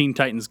almost said Teen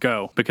Titans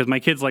Go because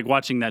my kids like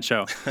watching that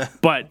show,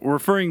 but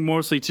referring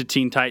mostly to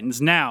Teen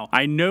Titans. Now,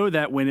 I know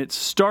that when it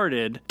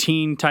started,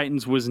 Teen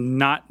Titans was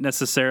not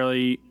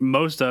necessarily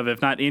most of,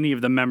 if not any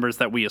of the members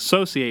that we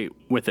associate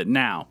with it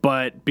now.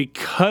 But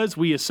because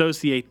we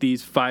associate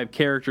these 5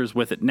 characters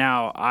with it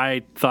now,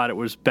 I thought it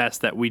was best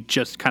that we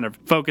just kind of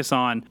focus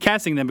on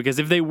casting them, because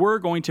if they were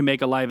going to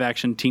make a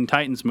live-action Teen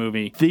Titans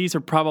movie, these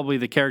are probably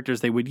the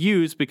characters they would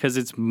use because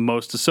it's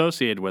most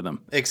associated with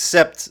them.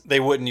 Except they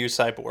wouldn't use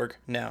Cyborg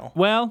now.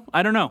 Well,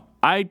 I don't know.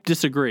 I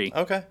disagree.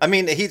 Okay. I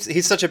mean,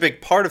 he's such a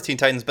big part of Teen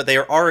Titans, but they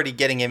are already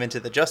getting him into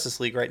the Justice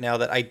League right now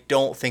that I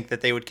don't think that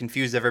they would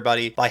confuse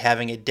everybody by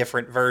having a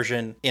different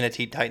version in a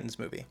Teen Titans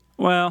movie.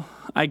 Well,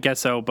 I guess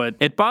so, but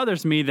it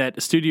bothers me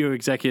that studio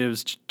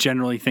executives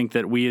generally think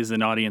that we as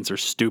an audience are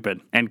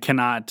stupid and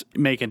cannot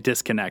make a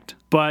disconnect.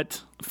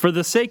 But for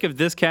the sake of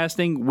this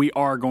casting, we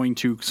are going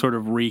to sort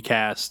of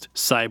recast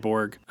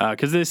Cyborg,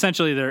 because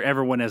essentially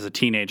everyone as a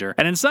teenager.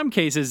 And in some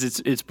cases,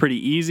 it's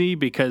pretty easy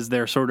because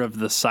they're sort of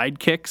the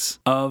sidekicks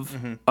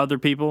of other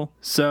people.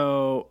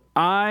 So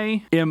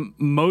I am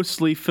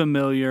mostly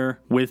familiar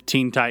with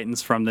Teen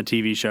Titans from the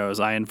TV shows.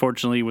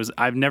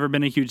 I've never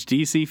been a huge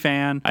DC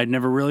fan. I'd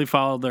never really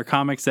followed their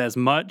comics as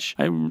much.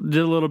 I did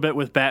a little bit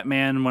with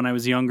Batman when I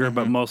was younger,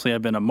 but mostly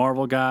I've been a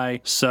Marvel guy.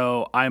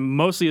 So I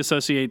mostly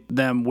associate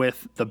them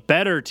with the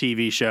better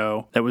TV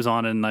show that was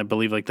on in, I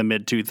believe, like the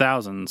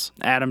mid-2000s.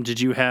 Adam, did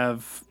you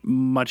have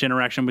much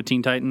interaction with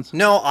Teen Titans?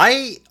 No,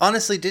 I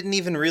honestly didn't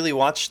even really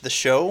watch the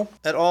show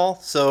at all.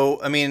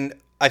 So, I mean,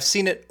 I've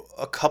seen it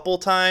a couple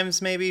times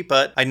maybe,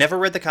 but I never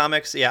read the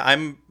comics. Yeah,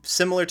 I'm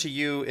similar to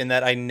you in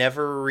that I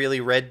never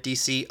really read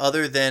DC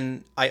other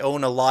than I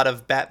own a lot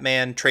of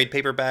Batman trade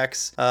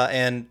paperbacks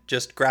and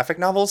just graphic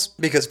novels,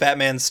 because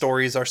Batman's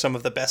stories are some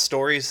of the best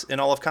stories in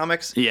all of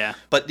comics. Yeah.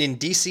 But in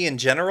DC in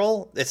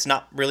general, it's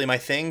not really my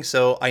thing,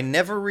 so I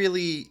never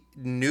really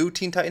knew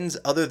Teen Titans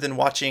other than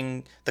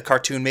watching the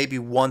cartoon maybe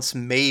once,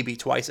 maybe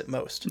twice at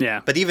most.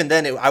 Yeah. But even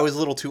then, I was a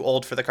little too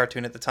old for the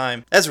cartoon at the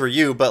time, as were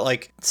you, but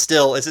like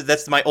still,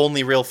 that's my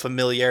only real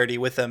familiarity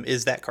with them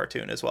is that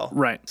cartoon as well.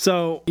 Right.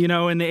 So,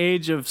 in the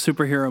age of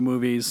superhero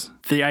movies,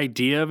 the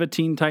idea of a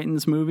Teen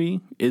Titans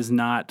movie is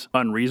not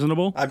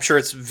unreasonable. I'm sure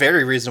it's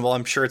very reasonable.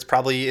 I'm sure it's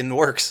probably in the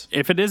works.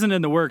 If it isn't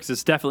in the works,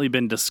 it's definitely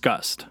been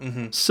discussed.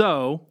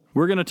 So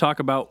we're going to talk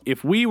about,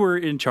 if we were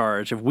in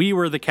charge, if we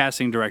were the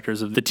casting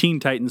directors of the Teen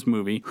Titans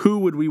movie, who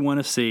would we want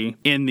to see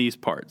in these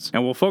parts?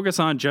 And we'll focus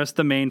on just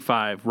the main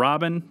 5: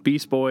 Robin,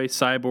 Beast Boy,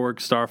 Cyborg,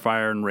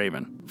 Starfire, and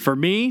Raven. For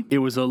me, it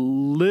was a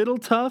little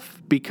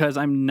tough because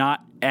I'm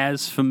not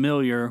as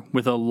familiar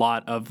with a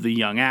lot of the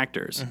young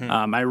actors.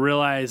 I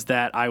realized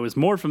that I was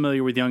more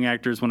familiar with young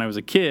actors when I was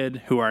a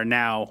kid, who are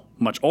now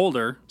much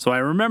older. So I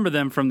remember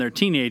them from their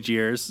teenage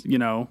years,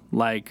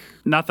 like,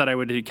 not that I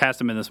would cast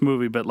them in this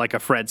movie, but like a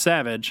Fred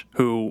Savage,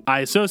 who I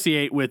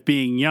associate with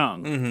being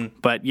young,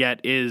 but yet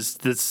is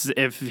this,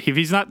 if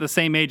he's not the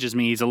same age as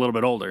me, he's a little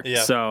bit older.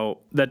 Yeah. So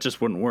that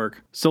just wouldn't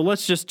work. So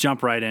let's just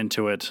jump right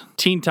into it.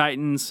 Teen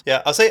Titans.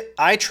 Yeah, I'll say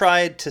I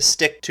tried to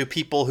stick to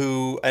people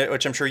who,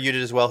 which I'm sure you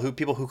did as well,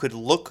 people who could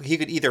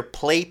either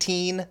play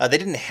teen. They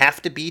didn't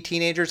have to be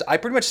teenagers. I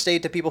pretty much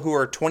stayed to people who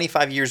are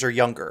 25 years or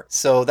younger.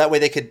 So that way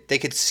they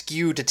could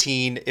skew to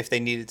teen if they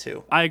needed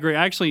to. I agree.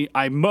 Actually,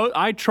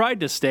 I tried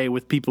to stay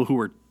with people who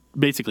were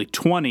basically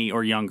 20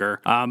 or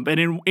younger. But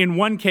in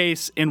one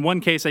case,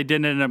 I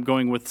did end up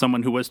going with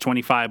someone who was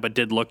 25 but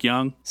did look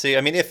young. See,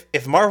 I mean,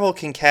 if Marvel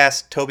can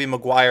cast Tobey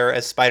Maguire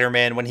as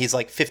Spider-Man when he's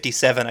like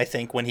 57, I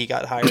think, when he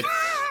got hired,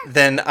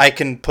 then I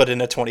can put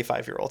in a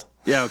 25-year-old.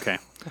 Yeah, okay.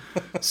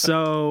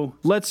 So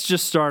let's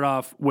just start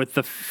off with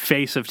the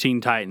face of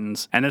Teen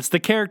Titans. And it's the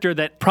character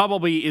that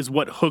probably is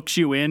what hooks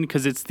you in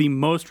because it's the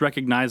most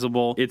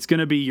recognizable. It's going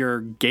to be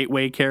your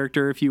gateway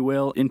character, if you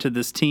will, into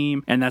this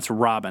team. And that's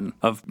Robin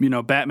of,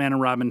 Batman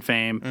and Robin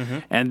fame. Mm-hmm.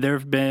 And there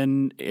have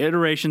been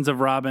iterations of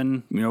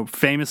Robin,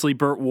 famously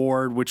Burt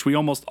Ward, which we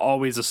almost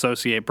always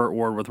associate Burt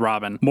Ward with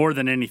Robin more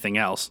than anything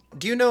else.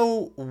 Do you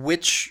know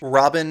which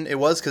Robin it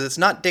was? Because it's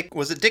not Dick.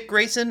 Was it Dick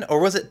Grayson or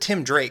was it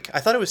Tim Drake?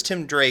 I thought it was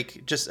Tim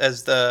Drake, just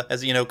as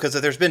because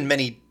there's been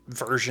many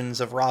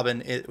versions of Robin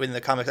in the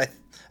comics.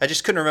 I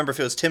just couldn't remember if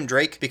it was Tim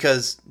Drake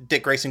because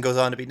Dick Grayson goes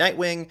on to be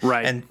Nightwing,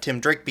 right? And Tim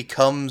Drake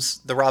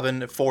becomes the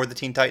Robin for the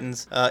Teen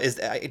Titans.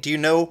 Do you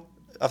know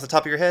off the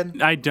top of your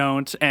head? I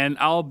don't, and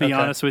I'll be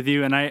honest with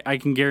you, and I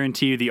can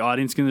guarantee you the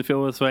audience is going to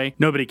feel this way.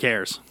 Nobody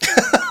cares.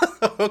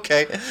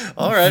 Okay,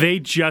 all right. They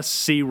just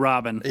see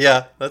Robin.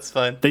 Yeah, that's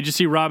fine. They just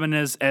see Robin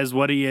as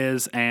what he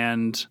is,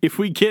 and if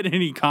we get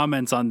any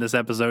comments on this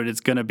episode, it's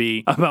going to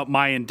be about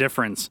my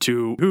indifference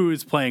to who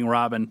is playing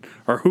Robin,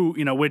 or who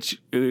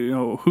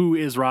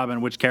is Robin,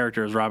 which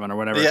character is Robin, or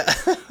whatever.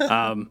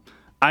 Yeah.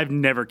 I've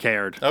never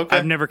cared. Okay.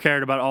 I've never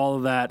cared about all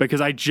of that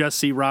because I just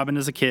see Robin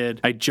as a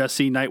kid. I just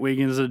see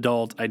Nightwing as an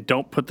adult. I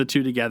don't put the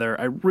two together.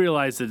 I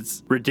realize that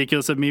it's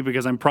ridiculous of me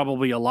because I'm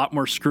probably a lot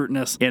more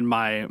scrutinous in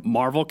my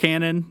Marvel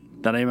canon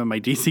than I am in my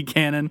DC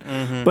canon,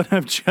 but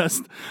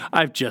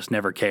I've just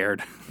never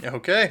cared.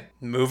 Okay,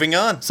 moving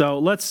on. So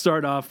let's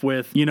start off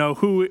with,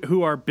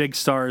 who our big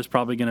star is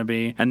probably going to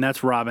be, and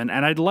that's Robin.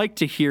 And I'd like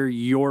to hear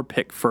your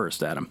pick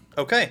first, Adam.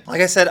 Okay.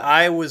 Like I said,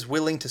 I was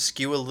willing to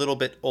skew a little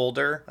bit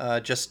older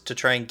just to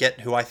try and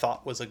get who I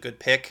thought was a good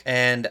pick.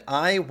 And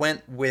I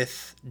went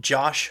with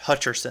Josh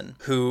Hutcherson,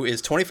 who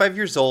is 25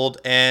 years old,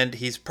 and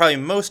he's probably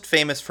most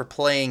famous for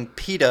playing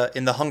PETA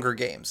in the Hunger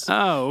Games.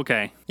 Oh,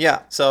 okay.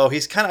 Yeah, so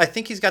I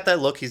think he's got that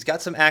look. He's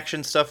got some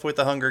action stuff with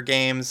the Hunger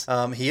Games.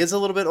 He is a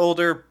little bit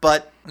older,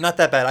 but not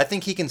that bad. I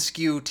think he can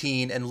skew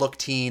teen and look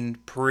teen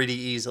pretty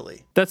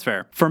easily. That's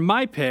fair. For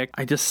my pick,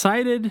 I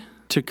decided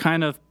to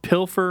kind of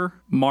pilfer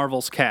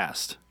Marvel's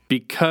cast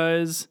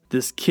because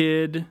this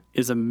kid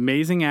is an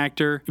amazing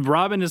actor.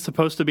 Robin is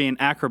supposed to be an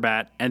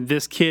acrobat, and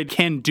this kid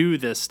can do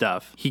this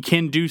stuff. He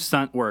can do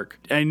stunt work.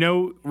 I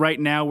know right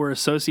now we're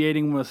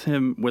associating with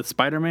him with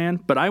Spider-Man,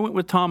 but I went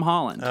with Tom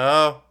Holland.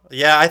 Oh,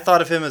 yeah, I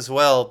thought of him as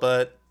well,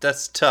 but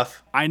that's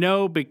tough. I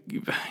know, but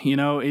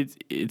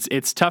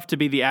it's tough to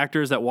be the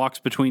actors that walks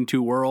between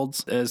two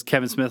worlds, as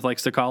Kevin Smith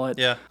likes to call it.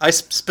 Yeah, I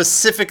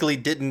specifically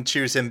didn't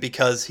choose him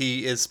because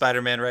he is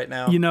Spider-Man right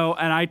now.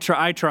 And I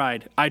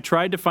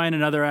tried to find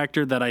another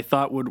actor that I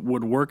thought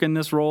would work in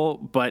this role,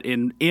 but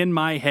in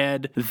my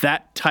head,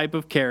 that type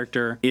of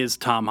character is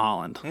Tom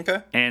Holland.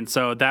 Okay. And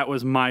so that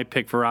was my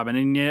pick for Robin.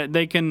 And yeah,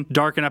 they can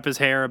darken up his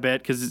hair a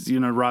bit because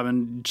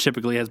Robin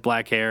typically has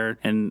black hair,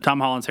 and Tom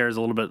Holland's hair is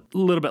a little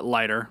bit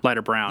lighter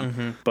brown.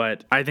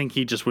 But I think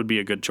he just would be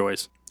a good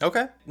choice.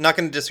 Okay. Not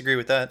going to disagree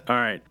with that. All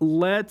right.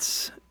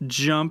 Let's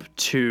jump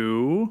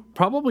to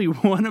probably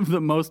one of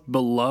the most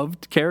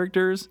beloved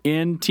characters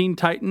in Teen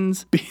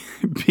Titans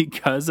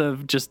because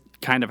of just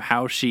kind of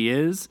how she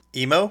is.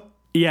 Emo?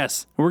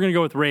 Yes. We're going to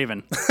go with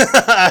Raven.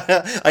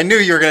 I knew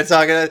you were going to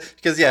talk about it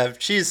because, yeah,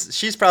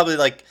 she's probably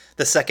like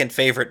the second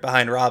favorite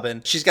behind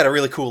Robin. She's got a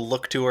really cool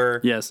look to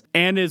her. Yes.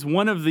 And is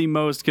one of the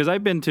most, because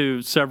I've been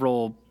to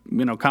several,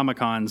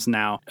 Comic-Cons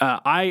now.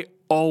 I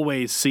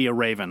always see a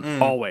Raven.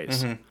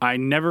 Always.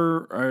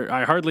 Mm-hmm.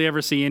 I hardly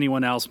ever see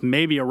anyone else.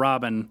 Maybe a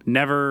Robin.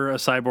 Never a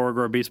Cyborg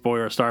or a Beast Boy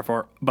or a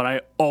Starfire. But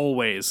I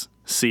always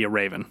see a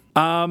Raven.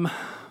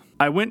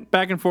 I went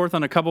back and forth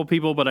on a couple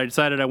people, but I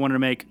decided I wanted to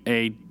make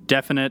a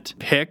definite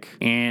pick.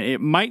 And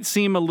it might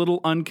seem a little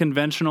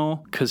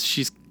unconventional because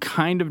she's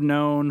kind of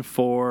known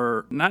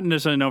for, not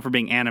necessarily known for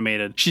being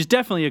animated. She's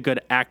definitely a good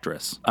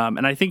actress.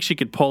 And I think she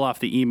could pull off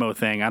the emo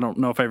thing. I don't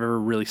know if I've ever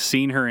really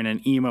seen her in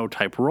an emo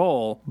type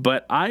role,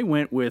 but I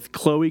went with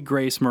Chloe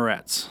Grace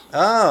Moretz.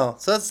 Oh,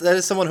 so that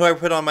is someone who I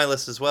put on my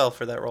list as well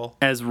for that role.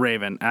 As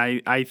Raven.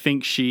 I just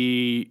think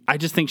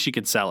she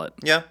could sell it.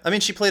 Yeah. I mean,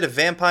 she played a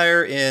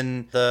vampire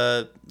in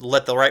the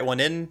Let the Right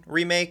One In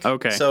remake.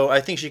 Okay. So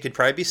I think she could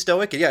probably be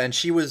stoic. Yeah, and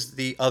she was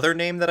the other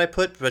name that I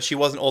put, but she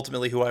wasn't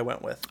ultimately who I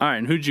went with. All right,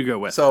 and who'd you go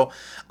with? So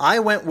I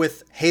went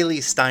with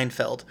Haley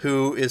Steinfeld,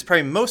 who is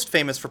probably most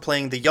famous for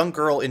playing the young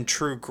girl in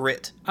True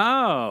Grit.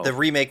 Oh. The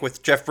remake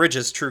with Jeff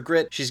Bridges, True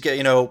Grit. She's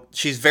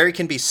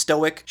can be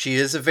stoic. She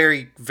is a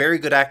very, very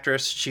good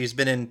actress. She's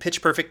been in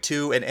Pitch Perfect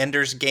 2 and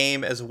Ender's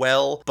Game as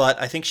well, but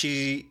I think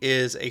she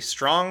is a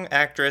strong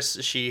actress.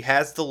 She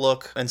has the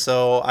look, and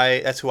so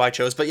that's who I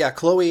chose. But yeah,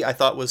 Chloe I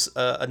thought was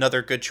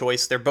another good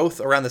choice. They're both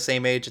around the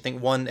same age. I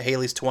think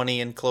Haley's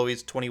 20 and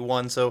Chloe's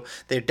 21, so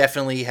they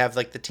definitely have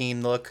like the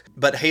teen look.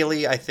 But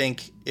Haley, I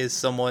think, is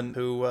someone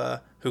who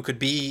could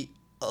be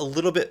a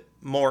little bit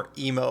more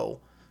emo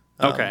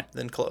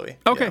than Chloe.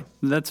 Okay, Yeah.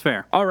 that's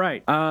fair. All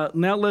right,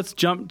 now let's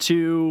jump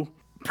to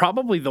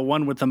probably the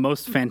one with the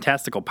most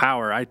fantastical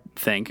power, I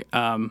think,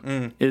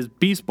 is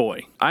Beast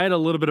Boy. I had a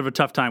little bit of a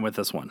tough time with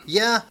this one.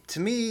 Yeah, to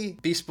me,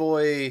 Beast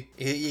Boy,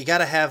 you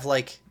gotta have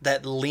like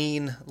that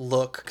lean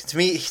look. To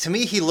me,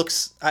 he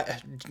looks.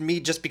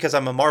 Just because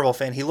I'm a Marvel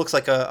fan, he looks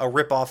like a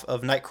ripoff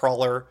of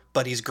Nightcrawler,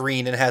 but he's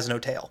green and has no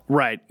tail.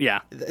 Right. Yeah.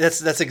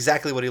 That's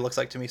exactly what he looks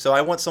like to me. So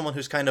I want someone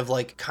who's kind of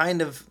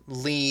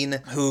lean,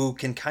 who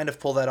can kind of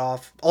pull that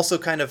off. Also,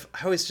 I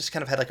always just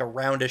kind of had like a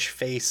roundish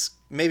face.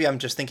 Maybe I'm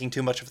just thinking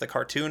too much of the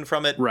cartoon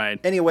from it. Right.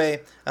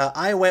 Anyway,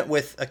 I went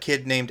with a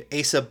kid named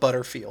Asa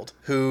Butterfield,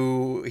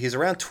 who he's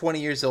around 20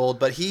 years old,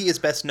 but he is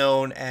best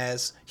known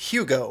as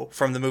Hugo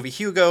from the movie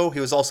Hugo. He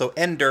was also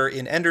Ender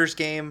in Ender's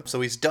Game,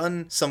 so he's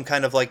done some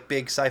kind of like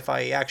big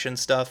sci-fi action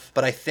stuff.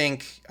 But I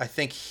think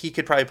he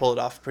could probably pull it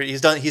off. He's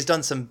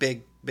done some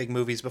big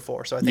movies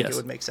before, so I think it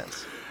would make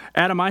sense.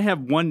 Adam, I have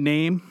one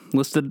name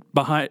listed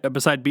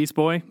beside Beast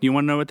Boy. Do you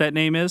want to know what that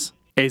name is?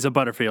 Asa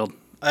Butterfield.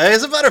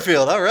 Asa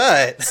Butterfield, all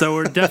right. So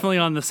we're definitely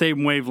on the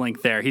same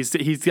wavelength there.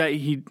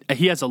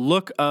 He has a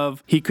look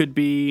of he could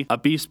be a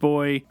Beast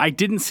Boy. I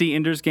didn't see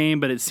Ender's Game,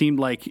 but it seemed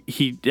like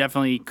he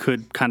definitely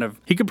could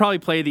he could probably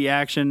play the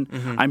action.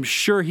 Mm-hmm. I'm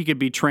sure he could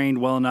be trained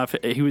well enough.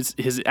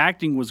 His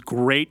acting was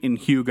great in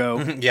Hugo.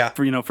 Mm-hmm.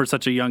 Yeah. For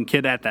such a young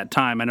kid at that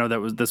time. I know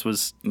this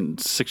was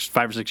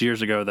 5 or 6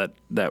 years ago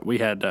that we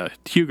had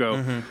Hugo.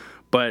 Mm-hmm.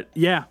 But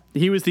yeah,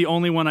 he was the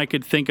only one I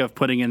could think of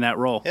putting in that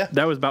role. Yeah.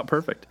 That was about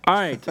perfect. All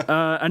right.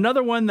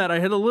 Another one that I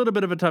had a little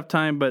bit of a tough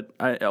time, but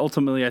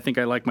ultimately I think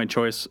I like my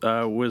choice,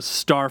 was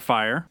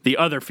Starfire, the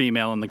other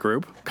female in the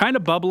group. Kind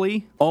of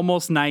bubbly,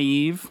 almost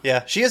naive.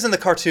 Yeah, she is in the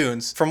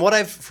cartoons. From what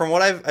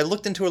I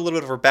looked into a little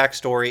bit of her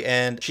backstory,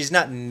 and she's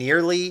not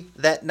nearly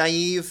that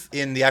naive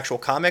in the actual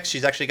comics.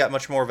 She's actually got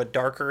much more of a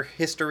darker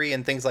history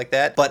and things like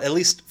that. But at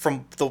least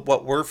from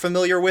what we're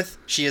familiar with,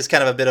 she is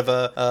kind of a bit of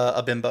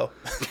a bimbo.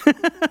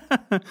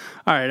 All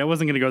right, I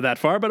wasn't going to go that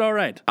far, but all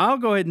right. I'll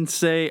go ahead and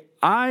say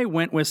I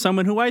went with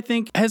someone who I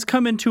think has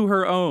come into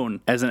her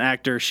own as an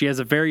actor. She has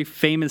a very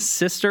famous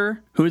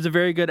sister who is a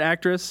very good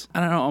actress. I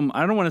don't know.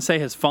 I don't want to say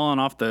has fallen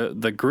off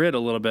the grid a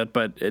little bit,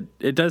 but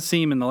it does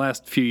seem in the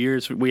last few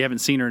years we haven't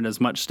seen her in as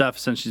much stuff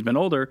since she's been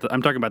older.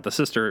 I'm talking about the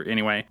sister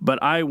anyway.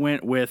 But I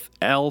went with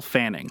Elle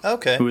Fanning,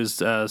 who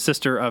is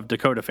sister of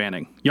Dakota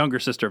Fanning, younger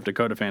sister of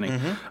Dakota Fanning.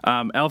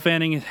 Mm-hmm. Elle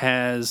Fanning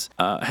has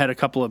had a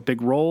couple of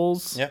big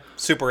roles. Yeah,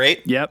 Super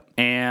 8. Yep.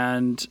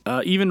 And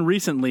even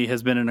recently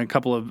has been in a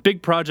couple of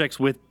big projects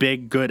with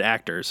big, good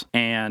actors.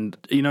 And,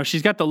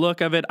 she's got the look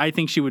of it. I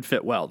think she would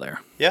fit well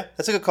there. Yeah,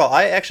 that's a good call.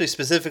 I actually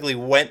specifically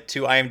went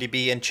to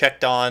IMDb and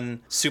checked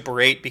on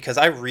Super 8 because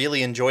I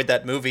really enjoyed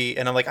that movie.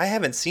 And I'm like, I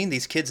haven't seen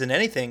these kids in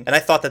anything. And I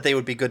thought that they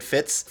would be good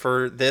fits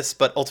for this,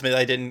 but ultimately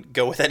I didn't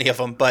go with any of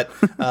them. But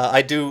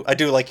I do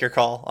like your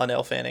call on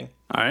Elle Fanning.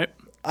 All right.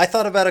 I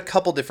thought about a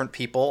couple different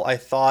people. I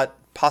thought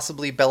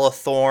possibly Bella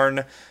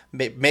Thorne,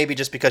 maybe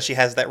just because she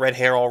has that red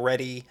hair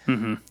already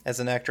as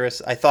an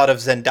actress. I thought of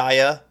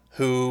Zendaya,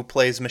 who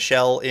plays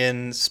Michelle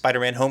in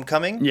Spider-Man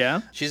Homecoming.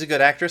 Yeah. She's a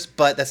good actress,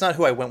 but that's not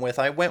who I went with.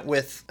 I went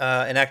with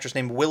an actress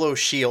named Willow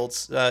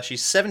Shields.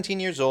 She's 17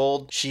 years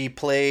old. She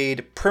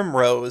played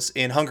Primrose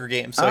in Hunger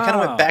Games. So I kind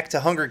of went back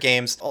to Hunger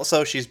Games.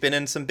 Also, she's been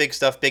in some big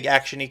stuff, big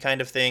action-y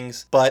kind of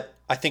things, but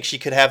I think she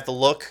could have the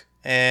look.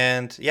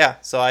 And yeah,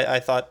 so I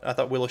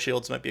thought Willow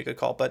Shields might be a good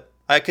call, but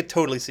I could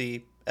totally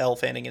see Elle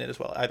Fanning in it as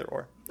well, either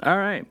or. All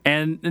right.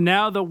 And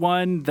now the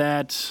one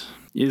that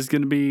is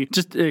going to be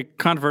just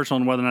controversial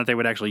on whether or not they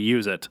would actually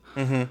use it.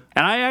 Mm-hmm. And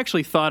I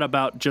actually thought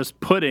about just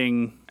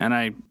putting, and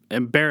I'm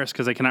embarrassed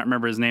because I cannot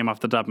remember his name off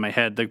the top of my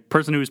head, the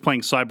person who's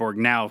playing Cyborg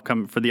now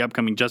for the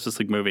upcoming Justice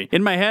League movie.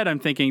 In my head, I'm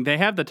thinking they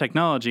have the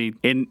technology,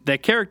 and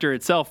that character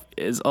itself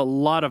is a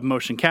lot of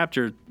motion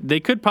capture.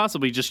 They could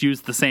possibly just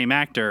use the same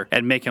actor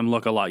and make him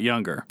look a lot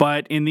younger.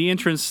 But in the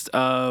interest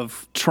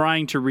of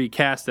trying to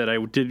recast it,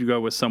 I did go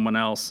with someone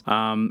else.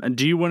 And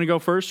do you want to go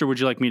first, or would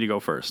you like me to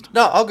go first?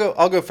 No, I'll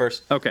go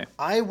first. Okay.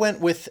 I went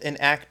with an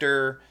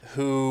actor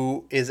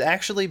who is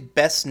actually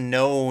best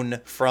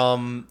known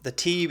from the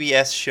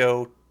TBS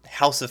show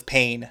House of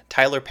Pain,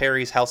 Tyler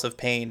Perry's House of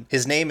Pain.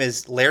 His name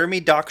is Laramie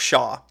Doc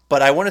Shaw.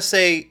 But I want to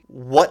say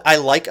what I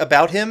like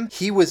about him.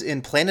 He was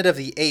in Planet of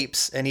the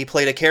Apes, and he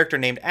played a character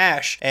named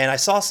Ash. And I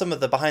saw some of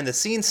the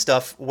behind-the-scenes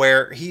stuff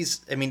where he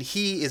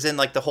is in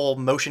like the whole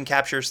motion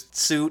capture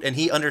suit, and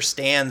he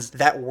understands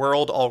that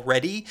world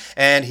already.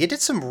 And he did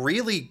some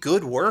really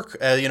good work,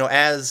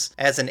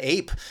 as an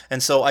ape.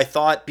 And so I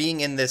thought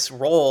being in this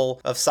role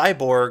of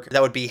Cyborg,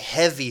 that would be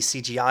heavy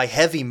CGI,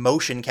 heavy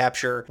motion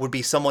capture, would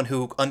be someone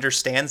who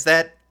understands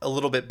that a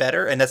little bit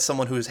better. And that's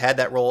someone who's had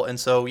that role. And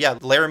so, yeah,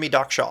 Laramie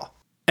Doc Shaw.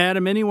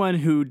 Adam, anyone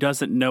who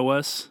doesn't know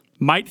us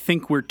might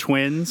think we're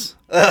twins.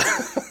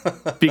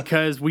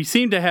 because we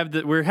seem to have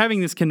we're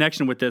having this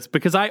connection with this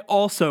because I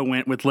also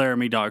went with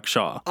Laramie Doc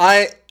Shaw.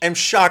 I am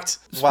shocked.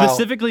 Wow.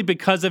 Specifically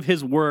because of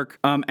his work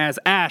as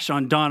Ash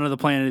on Dawn of the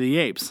Planet of the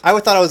Apes. I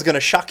thought I was going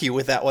to shock you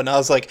with that one. I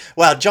was like,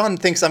 wow, John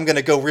thinks I'm going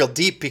to go real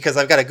deep because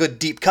I've got a good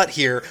deep cut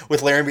here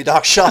with Laramie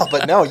Doc Shaw.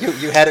 But no,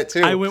 you had it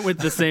too. I went with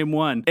the same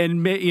one.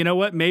 And you know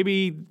what?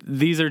 Maybe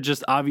these are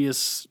just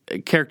obvious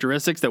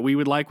characteristics that we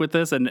would like with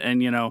this. And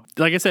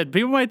like I said,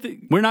 people might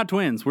think we're not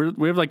twins.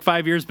 We have like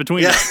 5 years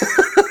between us.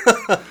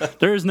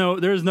 There is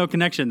no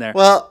connection there.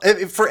 Well,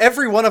 for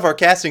every one of our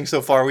castings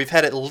so far, we've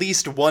had at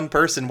least one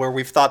person where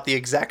we've thought the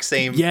exact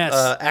same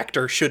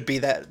actor should be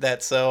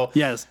that. So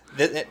yes.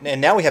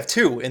 And now we have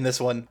two in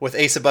this one with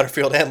Asa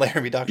Butterfield and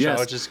Laramie Doc Shaw,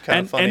 which is kind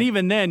of funny. And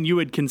even then, you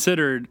had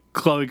considered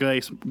Chloe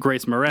Grace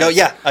Moretz. No,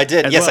 yeah, I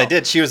did. Yes, well. I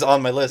did. She was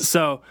on my list.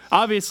 So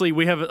obviously,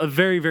 we have a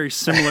very, very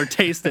similar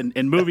taste in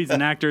movies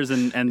and actors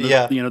and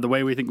the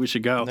way we think we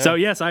should go. Yeah. So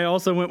yes, I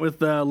also went with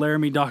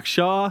Laramie Doc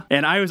Shaw,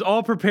 and I was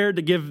all prepared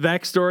to give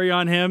backstory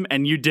on him,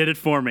 and you did it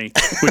for me,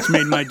 which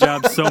made my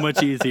job so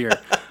much easier.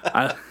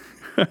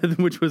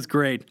 Which was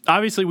great.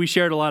 Obviously, we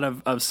shared a lot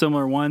of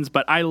similar ones,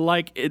 but I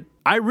like it.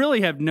 I really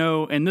have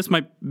and this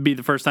might be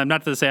the first time,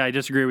 not to say I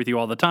disagree with you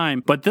all the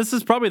time, but this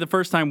is probably the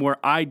first time where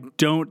I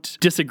don't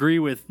disagree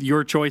with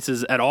your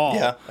choices at all.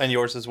 Yeah, and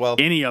yours as well.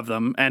 Any of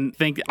them, and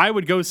think I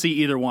would go see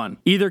either one.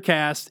 Either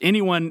cast,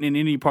 anyone in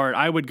any part,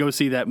 I would go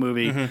see that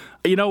movie. Mm-hmm.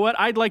 You know what?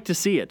 I'd like to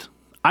see it.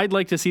 I'd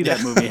like to see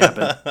that movie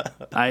happen.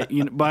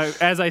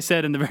 But as I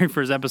said in the very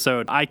first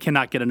episode, I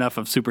cannot get enough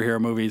of superhero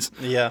movies.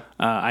 Yeah.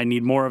 I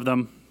need more of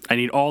them. I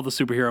need all the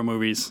superhero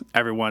movies.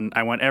 Everyone.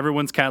 I want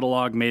everyone's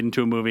catalog made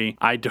into a movie.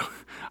 I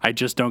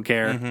just don't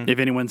care if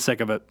anyone's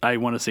sick of it. I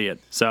want to see it.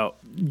 So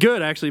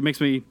good. Actually,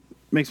 makes me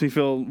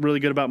feel really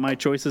good about my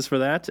choices for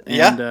that. And,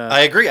 yeah,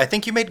 I agree. I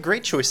think you made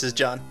great choices,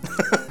 John.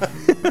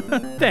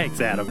 Thanks,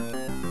 Adam.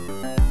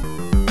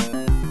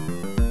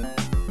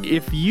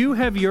 If you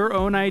have your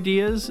own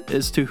ideas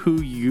as to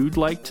who you'd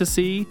like to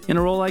see in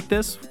a role like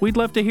this, we'd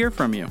love to hear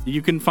from you.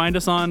 You can find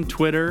us on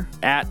Twitter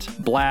at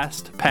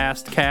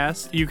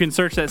BlastPastCast. You can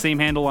search that same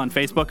handle on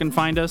Facebook and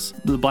find us,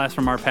 the Blast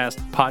from Our Past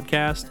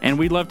podcast. And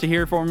we'd love to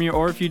hear from you.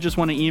 Or if you just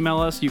want to email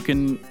us, you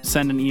can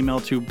send an email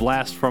to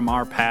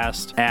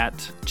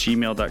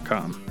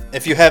blastfromourpast@gmail.com.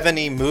 If you have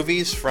any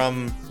movies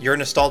from your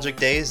nostalgic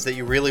days that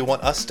you really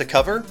want us to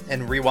cover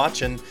and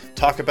rewatch and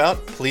talk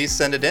about, please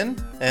send it in,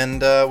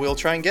 and we'll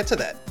try and get to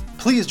that.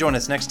 Please join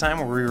us next time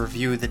where we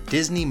review the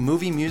Disney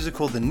movie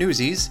musical The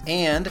Newsies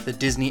and the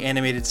Disney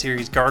animated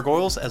series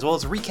Gargoyles, as well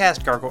as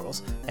recast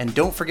Gargoyles. And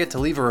don't forget to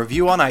leave a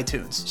review on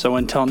iTunes. So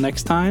until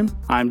next time,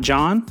 I'm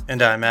John.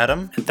 And I'm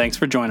Adam. And thanks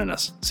for joining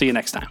us. See you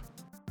next time.